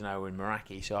 and then he's now in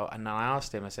Meraki. So, and I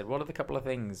asked him, I said, what are the couple of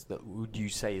things that would you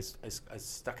say has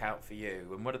stuck out for you?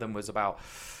 And one of them was about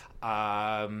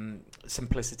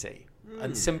simplicity.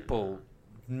 And simple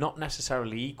not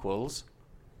necessarily equals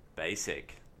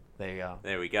basic. There you go.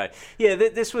 There we go. Yeah,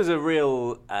 this was a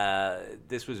real,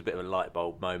 this was a bit of a light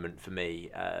bulb moment for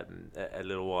me a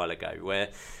little while ago, where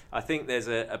I think there's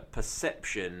a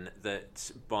perception that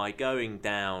by going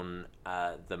down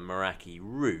the Meraki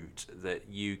route, that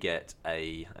you get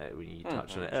when you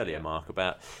touched on it earlier, Mark,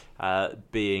 about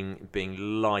being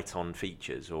light on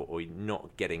features, or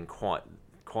not getting quite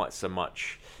so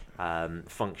much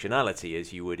functionality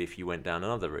as you would if you went down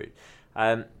another route.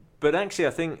 But actually,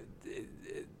 I think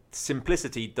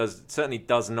simplicity certainly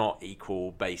does not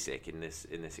equal basic in this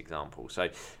example. So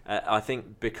I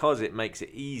think because it makes it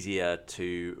easier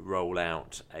to roll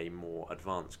out a more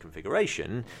advanced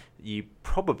configuration, you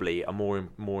probably are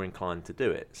more inclined to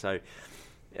do it. So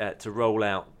to roll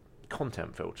out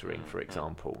content filtering, for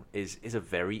example, is a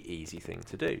very easy thing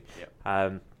to do.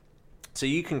 Yep. So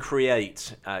you can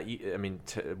create.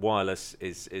 Wireless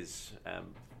is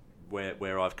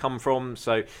where I've come from.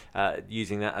 So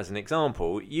using that as an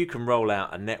example, you can roll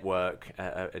out a network,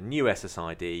 a new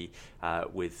SSID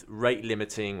with rate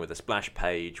limiting, with a splash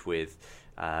page, with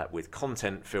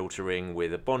content filtering,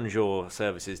 with a Bonjour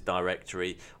services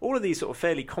directory, all of these sort of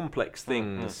fairly complex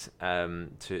things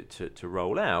to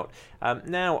roll out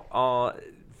now are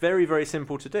very, very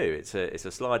simple to do. It's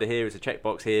a slider here, it's a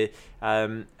checkbox here,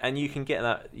 and you can get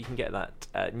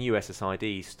that new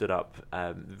SSID stood up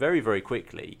very, very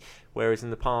quickly. Whereas in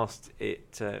the past,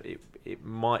 it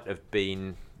might have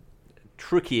been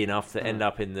tricky enough to end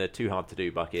up in the too hard to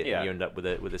do bucket, and you end up with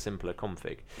a simpler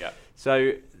config. Yeah.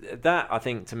 So that, I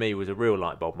think, to me was a real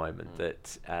light bulb moment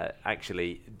that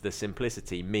actually the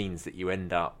simplicity means that you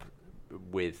end up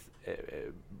with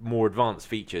more advanced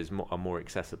features are more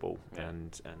accessible,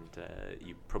 and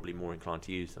you're probably more inclined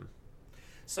to use them.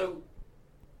 So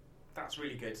that's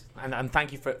really good, and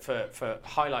thank you for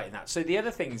highlighting that. So the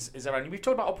other things is around, we've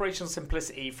talked about operational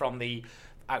simplicity from the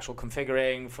actual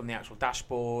configuring, from the actual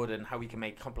dashboard, and how we can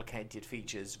make complicated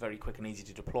features very quick and easy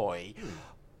to deploy.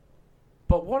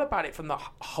 But what about it from the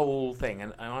whole thing?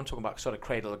 And I'm talking about sort of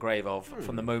cradle to grave of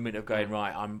from the moment of going,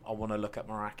 right, I want to look at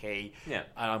Meraki, and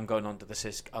I'm going onto the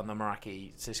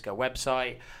Meraki Cisco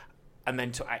website, and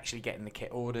then to actually getting the kit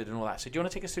ordered and all that. So do you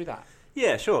want to take us through that?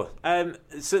 Yeah, sure.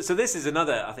 So this is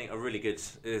another, I think, a really good.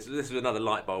 This is another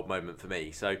light bulb moment for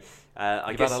me. So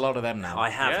I guess had a lot of them now. I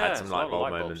have had some light bulb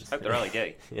moments. Hope they're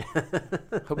LED.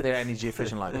 Hope they're energy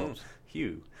efficient light bulbs.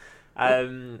 Hue.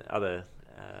 Other.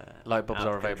 Light bulbs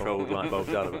are available. Controlled light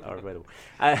bulbs are available.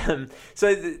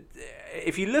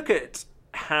 If you look at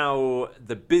how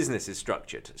the business is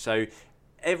structured, so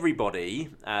everybody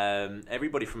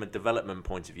from a development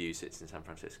point of view sits in San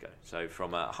Francisco. So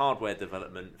from a hardware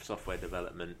development, software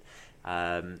development,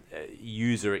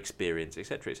 user experience,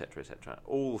 etc.,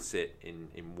 all sit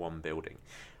in one building.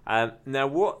 Now,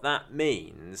 what that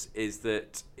means is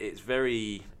that it's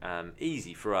very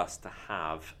easy for us to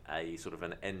have a sort of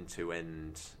an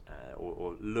end-to-end,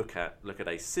 or look at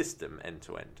a system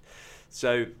end-to-end.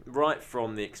 So, right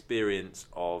from the experience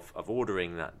of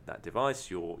ordering that device,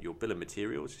 your bill of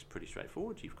materials is pretty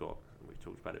straightforward. We've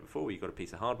talked about it before. You've got a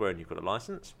piece of hardware and you've got a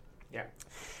license. Yeah.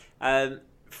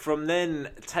 From then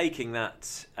taking that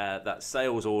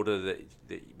sales order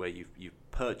where you've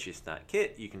purchased that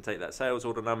kit, you can take that sales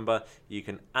order number, you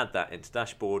can add that into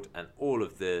dashboard, and all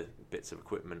of the bits of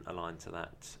equipment aligned to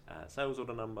that sales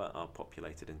order number are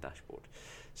populated in dashboard.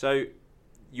 So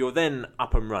you're then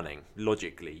up and running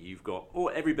logically. You've got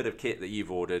every bit of kit that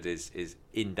you've ordered is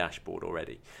in dashboard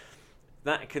already.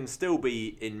 That can still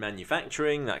be in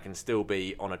manufacturing, that can still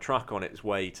be on a truck on its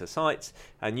way to sites,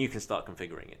 and you can start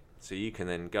configuring it. So you can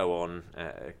then go on,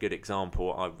 a good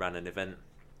example, I ran an event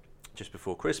just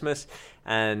before Christmas,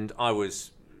 and I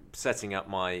was setting up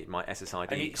my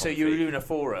SSID. So you were doing a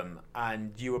forum,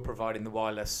 and you were providing the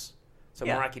wireless. So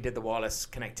Meraki did the wireless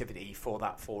connectivity for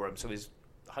that forum. So it was,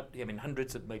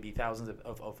 hundreds of maybe thousands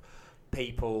of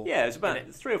people. Yeah, it was about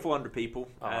 300 or 400 people.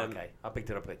 Oh, okay. I picked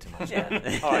it up a bit too much.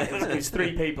 Yeah. All right, it was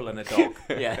 3 people and a dog.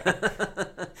 Yeah.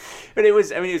 But it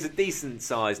was a decent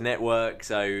sized network.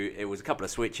 So it was a couple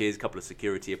of switches, a couple of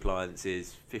security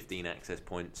appliances, 15 access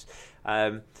points.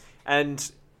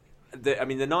 And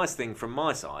the nice thing from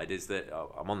my side is that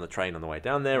I'm on the train on the way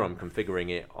down there. I'm configuring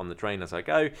it on the train as I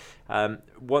go.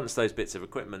 Once those bits of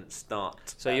equipment start...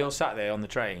 So you're sat there on the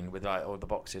train with like all the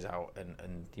boxes out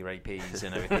and your APs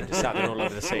and everything, just sat there all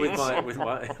over the seats. with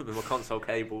my console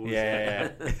cables.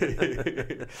 Yeah.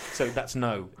 So that's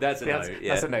no. That's a no.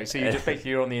 That's a no. So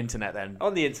you're on the internet then?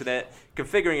 On the internet,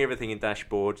 configuring everything in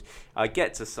dashboard. I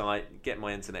get to site, get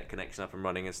my internet connection up and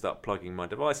running, and start plugging my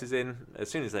devices in.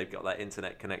 As soon as they've got that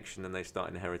internet connection, and they start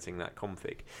inheriting that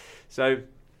config. So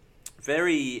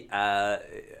very,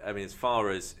 as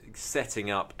far as setting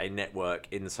up a network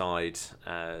inside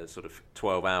sort of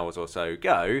 12 hours or so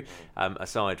go,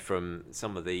 aside from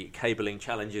some of the cabling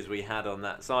challenges we had on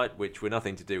that site, which were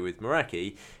nothing to do with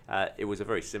Meraki, it was a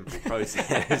very simple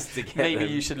process to get Maybe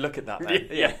them. You should look at that then.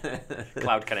 Yeah.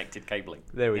 Cloud-connected cabling.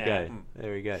 There we go.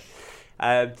 There we go.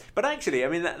 But actually,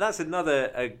 that's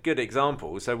a good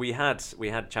example. So we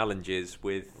had challenges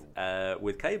with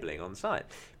with cabling on site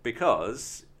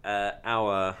because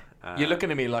our... You're looking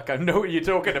at me like I know what you're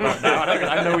talking about now.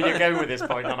 I know where you're going with this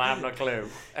point, and I have no clue.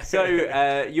 So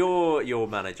your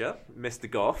manager, Mr.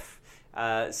 Goff,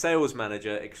 sales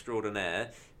manager extraordinaire,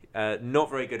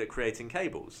 not very good at creating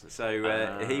cables.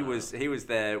 So he was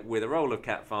there with a roll of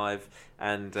Cat5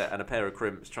 and a pair of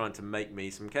crimps trying to make me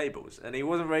some cables, and he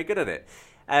wasn't very good at it.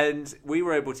 And we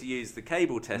were able to use the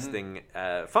cable testing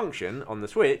function on the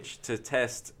Switch to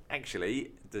test,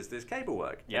 actually, does this cable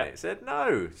work? Yeah. And it said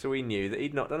no. So we knew that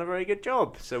he'd not done a very good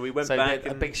job. So we went back.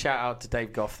 A big shout out to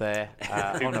Dave Goff there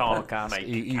on the podcast.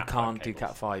 You can't do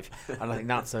Cat5. And I think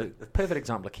that's a perfect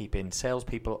example of keeping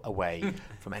salespeople away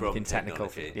from anything technical.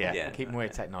 Yeah, keep them away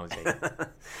from technology.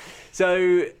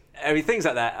 So, I mean, things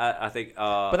like that, I think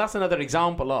are... But that's another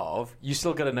example of you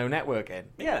still got to know networking.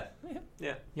 Yeah. You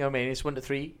know what I mean? It's 1 to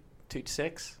 3, 2 to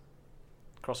 6,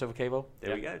 crossover cable.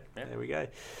 There we go. Yeah. There we go.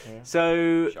 Yeah.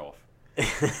 So... Show off.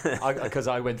 Because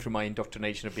I went through my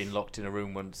indoctrination of being locked in a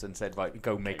room once and said, right,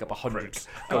 go make up 100,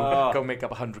 go make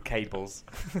up 100 cables.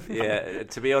 Yeah,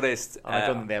 to be honest, I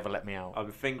don't think they ever let me out. I'm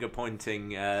finger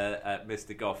pointing at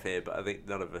Mr. Goff here, but I think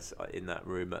none of us in that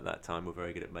room at that time were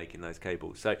very good at making those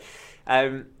cables. So,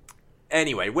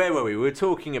 anyway, where were we? We were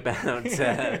talking about kind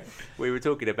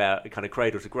of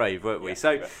cradle to grave, weren't we?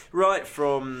 So, right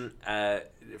from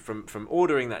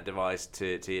ordering that device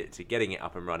to getting it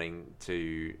up and running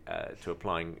to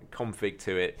applying config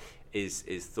to it is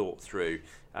thought through,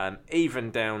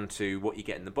 even down to what you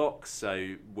get in the box.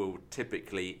 So we'll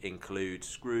typically include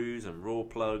screws and raw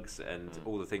plugs and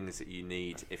all the things that you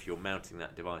need. If you're mounting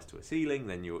that device to a ceiling,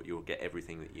 then you'll get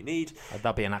everything that you need.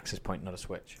 That'd be an access point, not a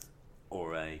switch.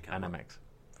 Or a camera. An MX.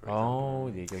 Oh,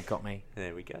 you got me.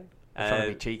 There we go. I'm trying to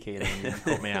be cheeky and then you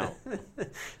got me out.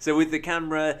 So with the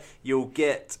camera, you'll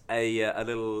get a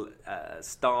little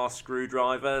star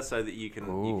screwdriver so that you can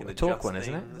adjust Torque one, things.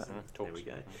 isn't it? There we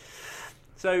go.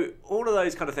 So all of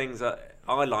those kind of things that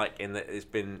I like in that it's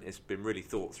been really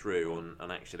thought through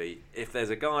on actually if there's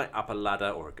a guy up a ladder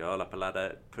or a girl up a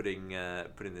ladder putting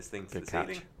this thing to the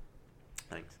ceiling.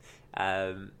 Thanks.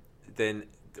 Then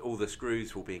all the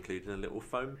screws will be included in a little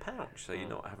foam pouch, so you're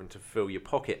not having to fill your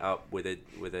pocket up with a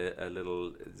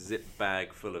little zip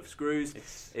bag full of screws.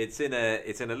 It's in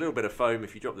a little bit of foam.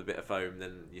 If you drop the bit of foam,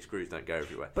 then your screws don't go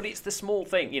everywhere. But it's the small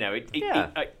thing, you know. I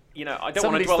don't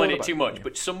want to dwell on it too much,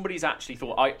 but somebody's actually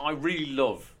thought. I really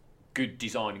love good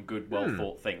design and good, well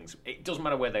thought things. It doesn't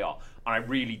matter where they are, and I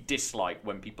really dislike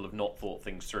when people have not thought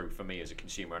things through. For me as a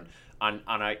consumer, and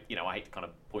I hate to kind of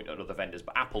point at other vendors,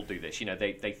 but Apple do this. You know,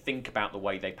 they think about the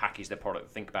way they package their product,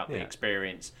 think about the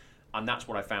experience, and that's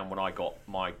what I found when I got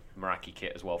my Meraki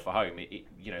kit as well for home.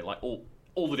 Like all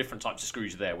the different types of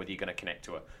screws are there, whether you're going to connect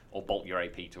to or bolt your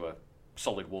AP to a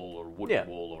solid wall or a wooden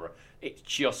wall it's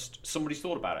just somebody's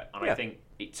thought about it, and I think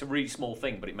it's a really small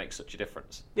thing, but it makes such a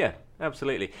difference. Yeah,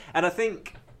 absolutely. And I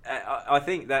think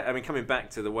that, I mean, coming back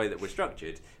to the way that we're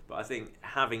structured, but I think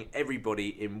having everybody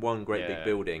in one great big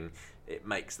building, it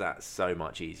makes that so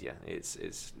much easier.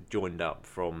 It's joined up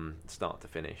from start to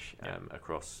finish,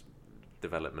 across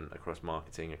development, across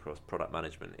marketing, across product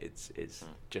management. It's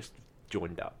just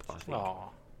joined up, I think.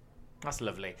 Aww. That's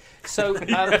lovely. So,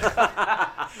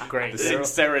 great. The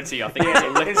sincerity, I think, is a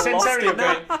little sincerity lost in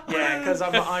of going, because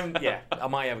am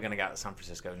I ever going to get out to San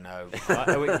Francisco? No.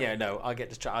 No. I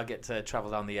get to travel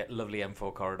down the lovely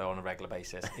M4 corridor on a regular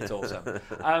basis. It's awesome.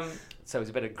 So it's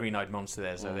a bit of green-eyed monster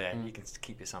there. So there, you can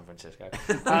keep your San Francisco.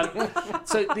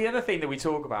 So the other thing that we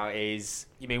talk about is,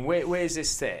 where's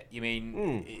this sit?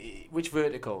 Which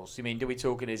verticals? Do we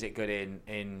talking? Is it good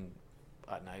in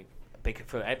I don't know,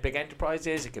 big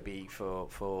enterprises? It could be for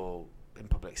in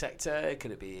public sector.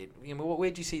 Could it be? Where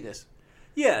do you see this?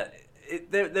 Yeah,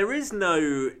 there is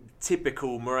no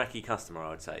typical Meraki customer,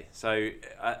 I would say. So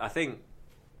I think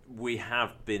we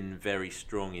have been very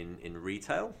strong in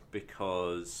retail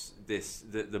because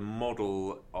the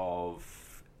model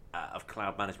of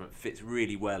cloud management fits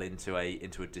really well into a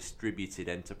distributed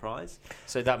enterprise.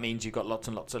 So that means you've got lots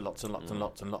and lots and lots and lots and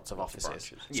lots and lots of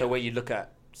offices. So where you look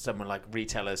at someone like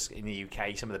retailers in the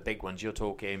UK, some of the big ones, you're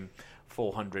talking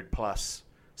 400 plus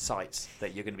sites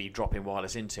that you're going to be dropping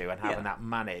wireless into, and having that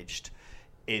managed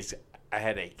is a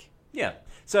headache. Yeah.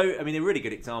 So, a really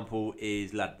good example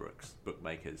is Ladbrokes,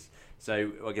 bookmakers.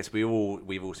 So, I guess we've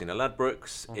all seen a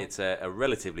Ladbrokes. It's a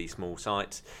relatively small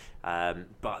site,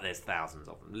 but there's thousands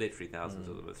of them, literally thousands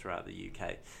of them throughout the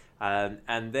UK.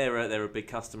 And they're a big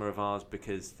customer of ours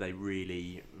because they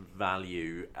really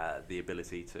value the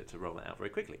ability to roll that out very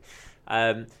quickly.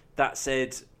 That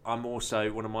said, I'm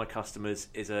also, one of my customers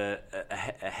is a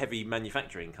heavy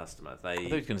manufacturing customer. I thought you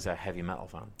were going to say a heavy metal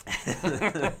fan.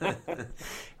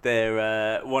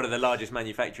 They're one of the largest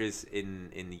manufacturers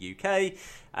in the UK,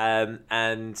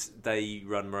 and they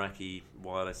run Meraki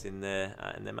Wireless in their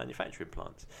manufacturing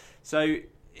plants. So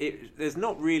there's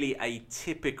not really a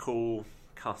typical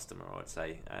customer, I would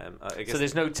say. I guess so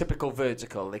there's no typical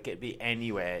vertical. They could be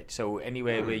anywhere. So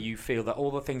anywhere where you feel that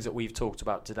all the things that we've talked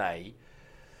about today,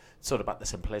 sort of about the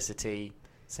simplicity,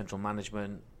 central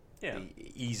management, the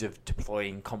ease of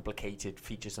deploying complicated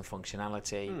features and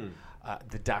functionality,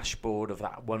 the dashboard of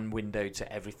that one window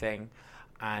to everything,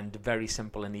 and very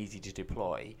simple and easy to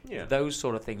deploy. If those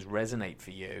sort of things resonate for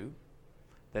you,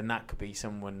 then that could be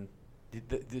someone.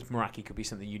 This Meraki could be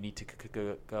something you need to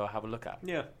go have a look at.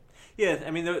 Yeah,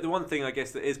 I mean, the one thing I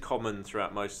guess that is common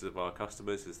throughout most of our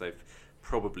customers is they've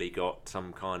probably got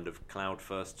some kind of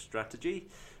cloud-first strategy.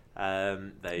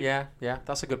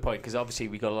 That's a good point, because obviously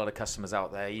we've got a lot of customers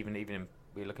out there, even in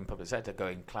we look in public sector,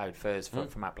 going cloud-first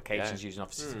from applications using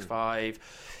Office 365.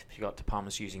 If you've got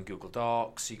departments using Google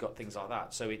Docs, you've got things like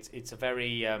that. So it's a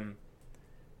very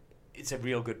it's a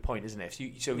real good point, isn't it?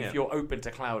 If you're open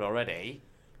to cloud already,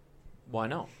 why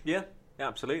not? Yeah,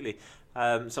 absolutely.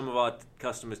 Some of our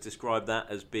customers describe that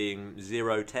as being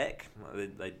zero tech.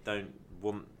 They don't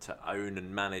want to own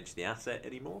and manage the asset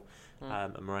anymore.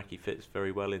 And Meraki fits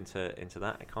very well into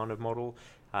that kind of model.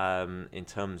 In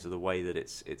terms of the way that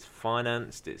it's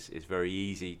financed, it's very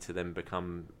easy to then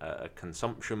become a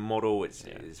consumption model.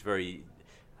 It's very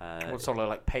what sort of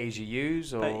like pay as you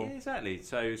use, or exactly.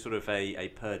 So sort of a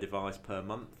per device per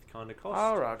month kind of cost.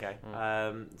 Oh, right, okay.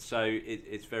 So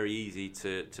it's very easy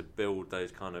to build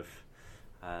those kind of.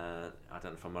 I don't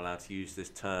know if I'm allowed to use this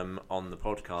term on the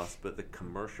podcast, but the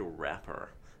commercial wrapper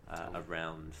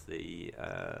around the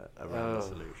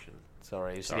solution.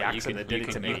 Sorry, it's the accent that did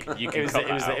it to me.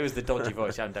 It was the dodgy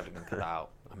voice. I'm definitely going to cut that out.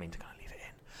 I mean to kind of leave it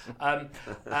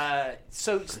in.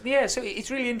 So it's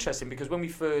really interesting, because when we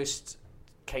first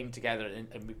came together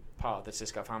and we part of the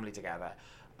Cisco family together,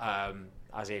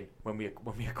 as in when we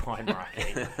acquired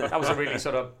Meraki, that was a really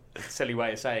sort of silly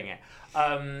way of saying it.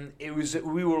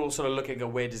 We were all sort of looking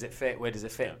at where does it fit,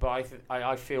 but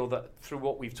I feel that through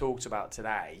what we've talked about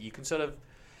today, you can sort of,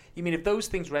 if those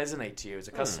things resonate to you as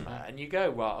a customer, and you go,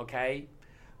 well, okay,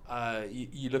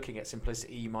 you're looking at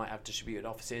simplicity, you might have distributed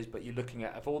offices, but you're looking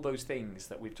at, of all those things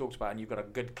that we've talked about, and you've got a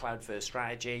good cloud first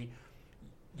strategy,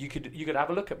 you could have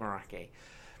a look at Meraki.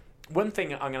 One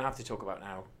thing I'm going to have to talk about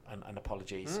now, and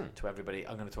apologies to everybody,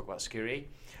 I'm going to talk about security.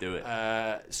 Do it.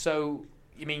 So,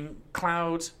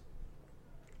 cloud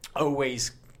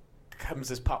always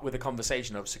comes as part with a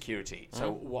conversation of security.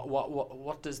 So,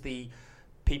 what does the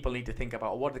people need to think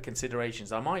about? What are the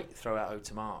considerations? I might throw it out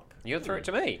to Mark. You'll throw it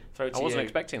to me. I wasn't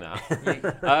expecting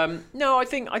that. No, I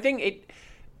think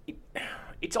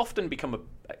it's often become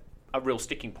a real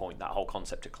sticking point, that whole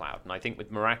concept of cloud. And I think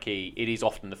with Meraki, it is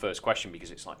often the first question,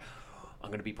 because it's like, I'm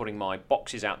going to be putting my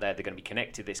boxes out there, they're going to be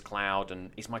connected to this cloud,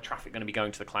 and is my traffic going to be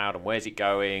going to the cloud, and where's it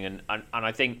going? And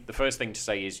I think the first thing to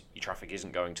say is your traffic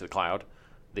isn't going to the cloud.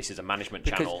 This is a management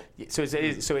channel. So it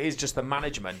is just the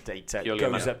management data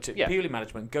purely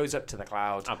management goes up to the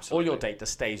cloud. Absolutely. All your data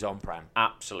stays on-prem.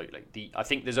 Absolutely. I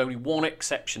think there's only one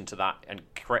exception to that, and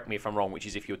correct me if I'm wrong, which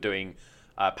is if you're doing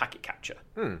packet capture.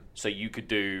 So you could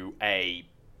do a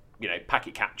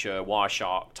packet capture,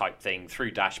 Wireshark type thing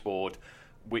through dashboard,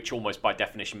 which almost by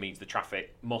definition means the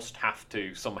traffic must have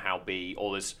to somehow be,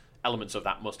 or there's elements of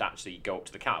that must actually go up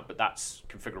to the cloud, but that's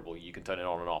configurable. You can turn it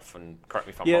on and off, and correct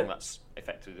me if I'm wrong, that's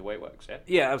effectively the way it works,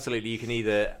 Yeah, absolutely. You can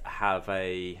either have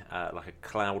a like a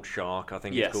Cloud Shark, I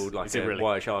think it's called, like a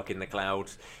Wireshark in the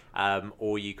cloud,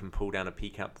 or you can pull down a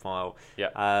PCAP file.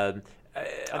 And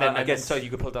then so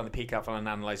you could pull down the PCAP file and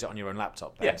analyze it on your own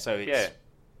laptop. Then. Yeah. So it's,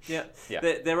 Yeah.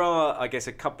 There are, I guess,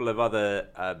 a couple of other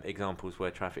examples where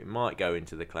traffic might go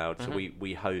into the cloud. So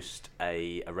we host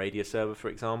a Radius server, for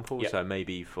example. So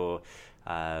maybe for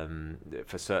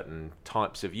certain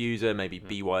types of user, maybe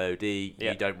BYOD,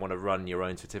 you don't want to run your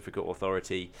own certificate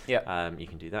authority. You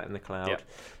can do that in the cloud.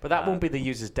 But that won't be the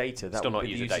user's data. That still will not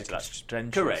be user the user's data.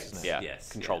 That's correct. Yes.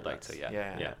 Control data.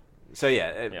 Yeah. So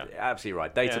absolutely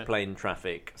right. Data plane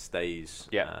traffic stays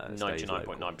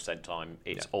 99.9% time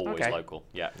it's always local.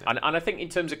 And I think in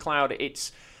terms of cloud,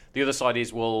 it's the other side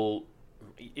is, well,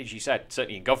 as you said,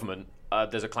 certainly in government,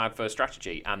 there's a cloud first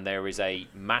strategy, and there is a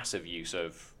massive use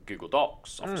of Google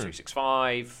Docs, Office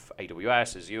 365,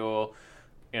 AWS, Azure.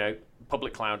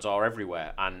 public clouds are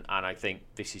everywhere, and I think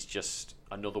this is just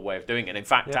another way of doing it. And in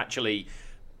fact, actually,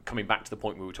 coming back to the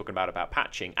point we were talking about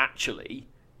patching, actually,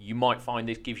 you might find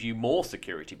this gives you more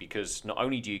security, because not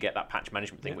only do you get that patch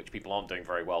management thing, which people aren't doing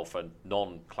very well for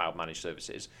non-cloud managed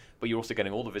services, but you're also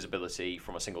getting all the visibility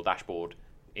from a single dashboard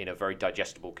in a very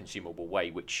digestible, consumable way,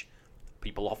 which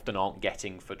people often aren't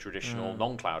getting for traditional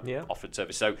non-cloud offered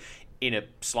service. So in a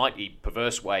slightly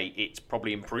perverse way, it's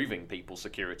probably improving people's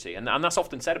security. And that's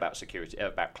often said about security,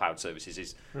 about cloud services,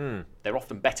 is they're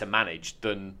often better managed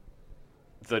than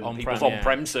people's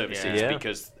on-prem services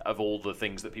because of all the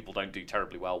things that people don't do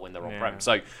terribly well when they're on-prem.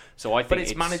 So I think but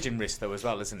it's managing risk though as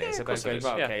well, isn't it? Yeah, so of course it is.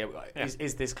 Okay,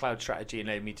 is this cloud strategy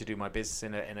enabling me to do my business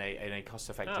in a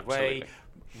cost-effective way?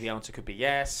 The answer could be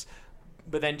yes.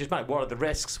 But then just what are the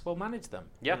risks? Well, manage them.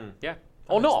 Yeah.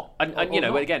 Or not. And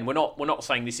again, we're not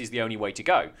saying this is the only way to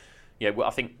go. Well,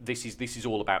 I think this is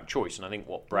all about choice, and I think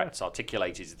what Brett's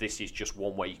articulated is this is just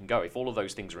one way you can go. If all of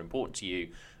those things are important to you,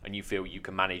 and you feel you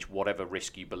can manage whatever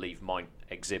risk you believe might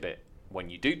exhibit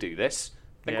when you do this,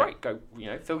 then great, go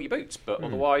fill your boots. But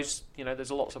otherwise,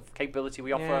 there's a lots of capability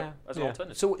we offer as an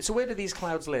alternative. So where do these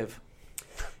clouds live?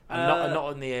 And not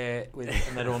on the air,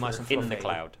 and they're all nice and fluffy. In the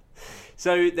cloud.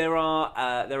 So there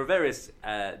are various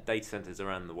data centers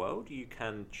around the world. You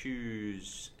can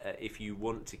choose if you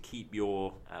want to keep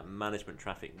your management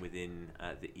traffic within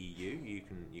the EU. You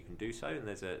can do so, and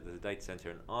there's a data center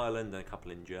in Ireland and a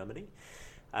couple in Germany.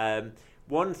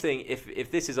 One thing, if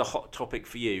this is a hot topic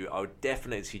for you, I would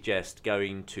definitely suggest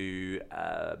going to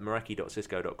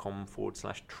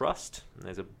meraki.cisco.com/trust.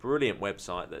 There's a brilliant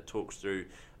website that talks through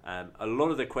a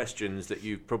lot of the questions that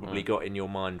you've probably got in your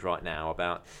mind right now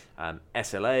about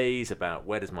SLAs, about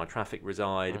where does my traffic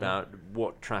reside, about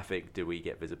what traffic do we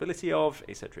get visibility of,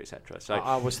 etc., etc. So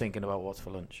I was thinking about what's for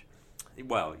lunch.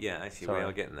 Well, yeah, actually we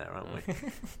are getting there, aren't we?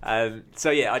 So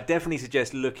yeah, I definitely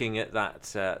suggest looking at that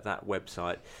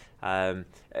website. I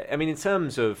mean, in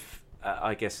terms of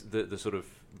I guess the sort of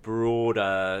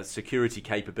broader security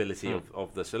capability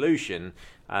of the solution,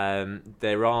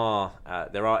 there are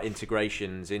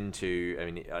integrations into. I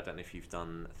mean, I don't know if you've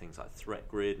done things like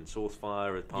ThreatGrid and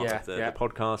SourceFire as part of the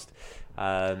podcast.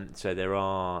 So there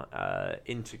are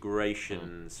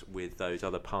integrations with those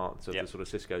other parts of the sort of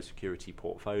Cisco security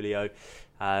portfolio.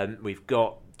 We've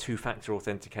got two-factor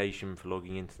authentication for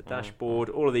logging into the dashboard.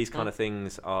 All of these kind of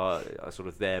things are sort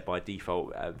of there by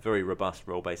default. Very robust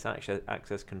role-based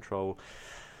access control.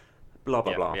 Blah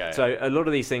blah blah. So a lot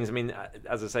of these things. I mean,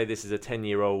 as I say, this is a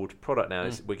 10-year-old product now.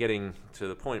 We're getting to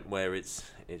the point where it's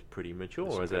pretty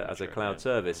mature as a cloud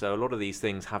service. So a lot of these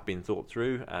things have been thought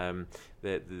through.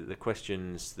 The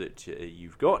questions that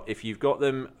you've got, if you've got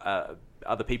them,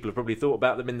 other people have probably thought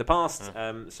about them in the past.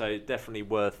 So definitely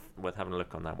worth having a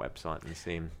look on that website and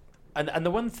seeing. And the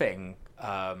one thing,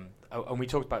 and we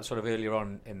talked about sort of earlier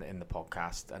on in the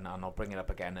podcast, and I'll bring it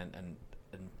up again and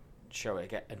show it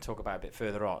again and talk about it a bit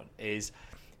further on, is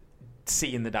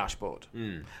seeing the dashboard.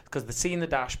 Because the seeing the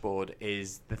dashboard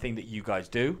is the thing that you guys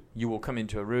do. You will come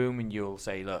into a room and you'll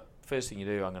say, look, first thing you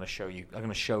do, I'm going to show it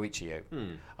to you.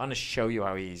 I'm going to show you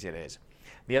how easy it is.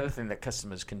 The other thing that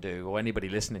customers can do, or anybody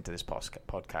listening to this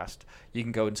podcast, you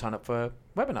can go and sign up for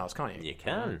webinars, can't you? You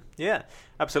can, yeah,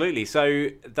 absolutely. So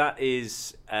that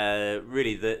is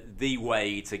really the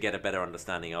way to get a better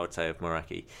understanding, I would say, of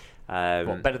Meraki.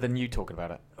 Better than you talking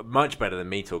about it? Much better than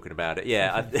me talking about it,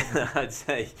 yeah. I'd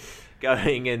say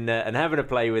going and having a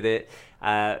play with it.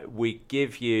 We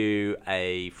give you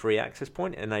a free access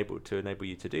point to enable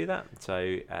you to do that.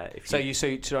 So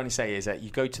to only say is that you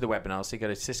go to the webinar, so you go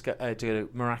to Cisco, to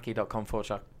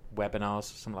meraki.com/webinars,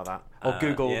 something like that, or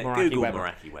Google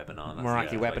Meraki webinar.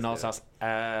 Meraki webinars. That's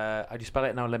how do you spell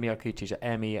it now? Let me teach you.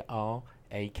 Meraki.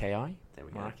 There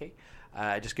we go. Meraki.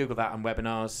 Just Google that and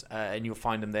webinars, and you'll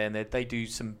find them there. And they do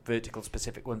some vertical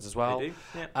specific ones as well. They do,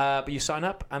 yeah. But you sign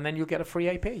up, and then you'll get a free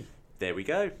AP. There we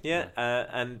go. Yeah,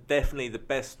 and definitely the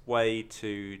best way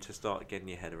to start getting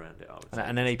your head around it. I would say.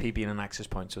 And an AP being an access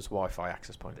point, so it's a Wi-Fi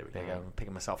access point. There you go. I'm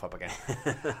picking myself up again.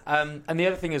 And the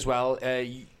other thing as well,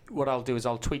 what I'll do is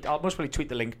I'll most probably tweet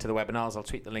the link to the webinars. I'll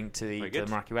tweet the link to the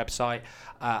Meraki website,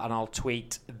 and I'll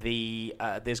tweet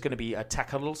there's going to be a tech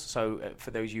huddles. So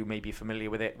for those of you who may be familiar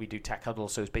with it, we do tech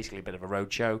huddles. So it's basically a bit of a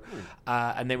roadshow,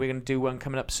 and then we're going to do one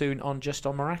coming up soon on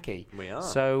Meraki. We are.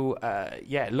 So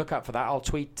look out for that. I'll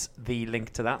tweet the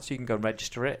link to that, so you can go and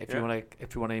register it. If you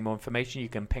want any more information, you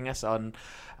can ping us on.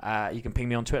 You can ping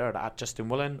me on Twitter at Justin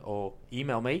Woolen, or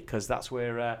email me, because that's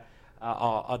where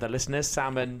our other listeners,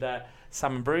 Sam and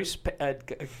Sam and Bruce emailed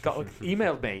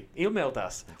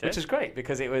us, which is great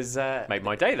because it was made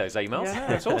my day. Those emails,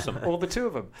 it's awesome. All the two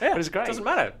of them, yeah, it was great. Doesn't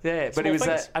matter. Yeah, but it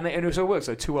was and it was all work.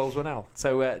 So 2 O's 1 L.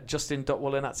 So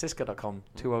justin.woolen@cisco.com.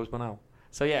 2 O's 1 L.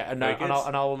 So yeah, and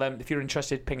I'll if you're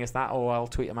interested, ping us that, or I'll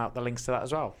tweet them out the links to that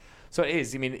as well. So it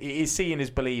is. I mean, it is seeing is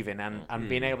believing, and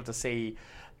being able to see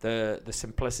the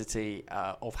simplicity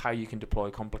of how you can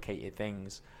deploy complicated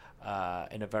things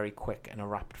in a very quick and a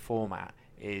rapid format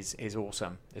is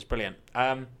awesome. It's brilliant.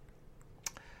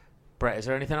 Brett, is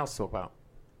there anything else to talk about?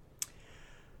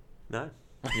 No.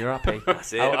 You're happy?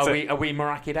 That's it. Are we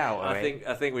Meraki'd out?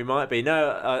 I think we might be.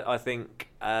 No, I think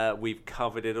we've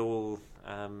covered it all.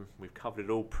 We've covered it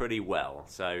all pretty well.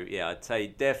 So yeah, I'd say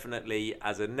definitely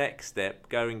as a next step,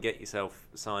 go and get yourself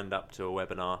signed up to a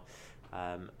webinar.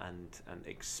 And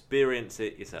experience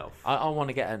it yourself. I want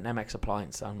to get an MX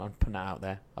appliance. I'm putting that out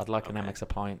there. I'd like an MX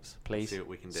appliance, please. See what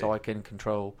we can do. So I can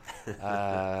control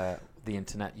the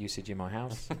internet usage in my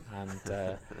house and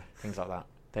things like that.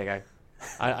 There you go.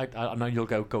 I know you'll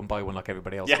go and buy one like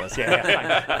everybody else does.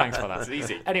 Yeah. Thanks for that. It's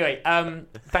easy. Anyway,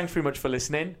 thanks very much for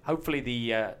listening. Hopefully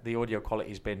the audio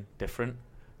quality's been different.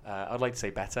 I'd like to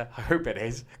say better. I hope it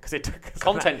is because it took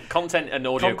content and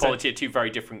audio quality are two very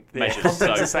different measures.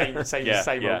 Content's the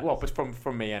same. Well, but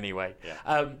from me anyway.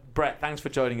 Yeah. Brett, thanks for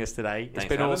joining us today. It's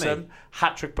been awesome.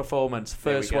 Hat trick performance,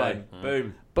 first one.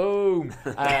 Boom.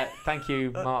 Thank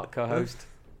you, Mark, co-host.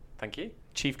 Thank you.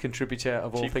 Chief contributor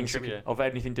of all things of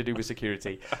anything to do with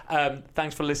security.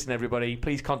 Thanks for listening, everybody.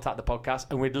 Please contact the podcast,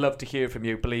 and we'd love to hear from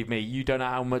you. Believe me, you don't know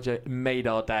how much it made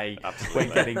our day when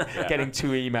getting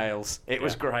 2 emails. It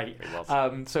was great. It was.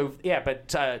 But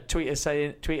tweet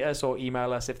us or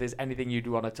email us if there's anything you'd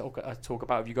want to talk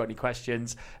about. If you've got any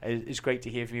questions, it's great to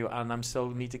hear from you. And I'm still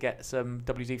need to get some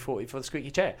WD-40 for the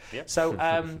squeaky chair. Yep. So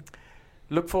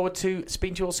look forward to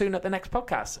speaking to you all soon at the next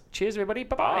podcast. Cheers, everybody.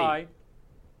 Bye-bye. Bye.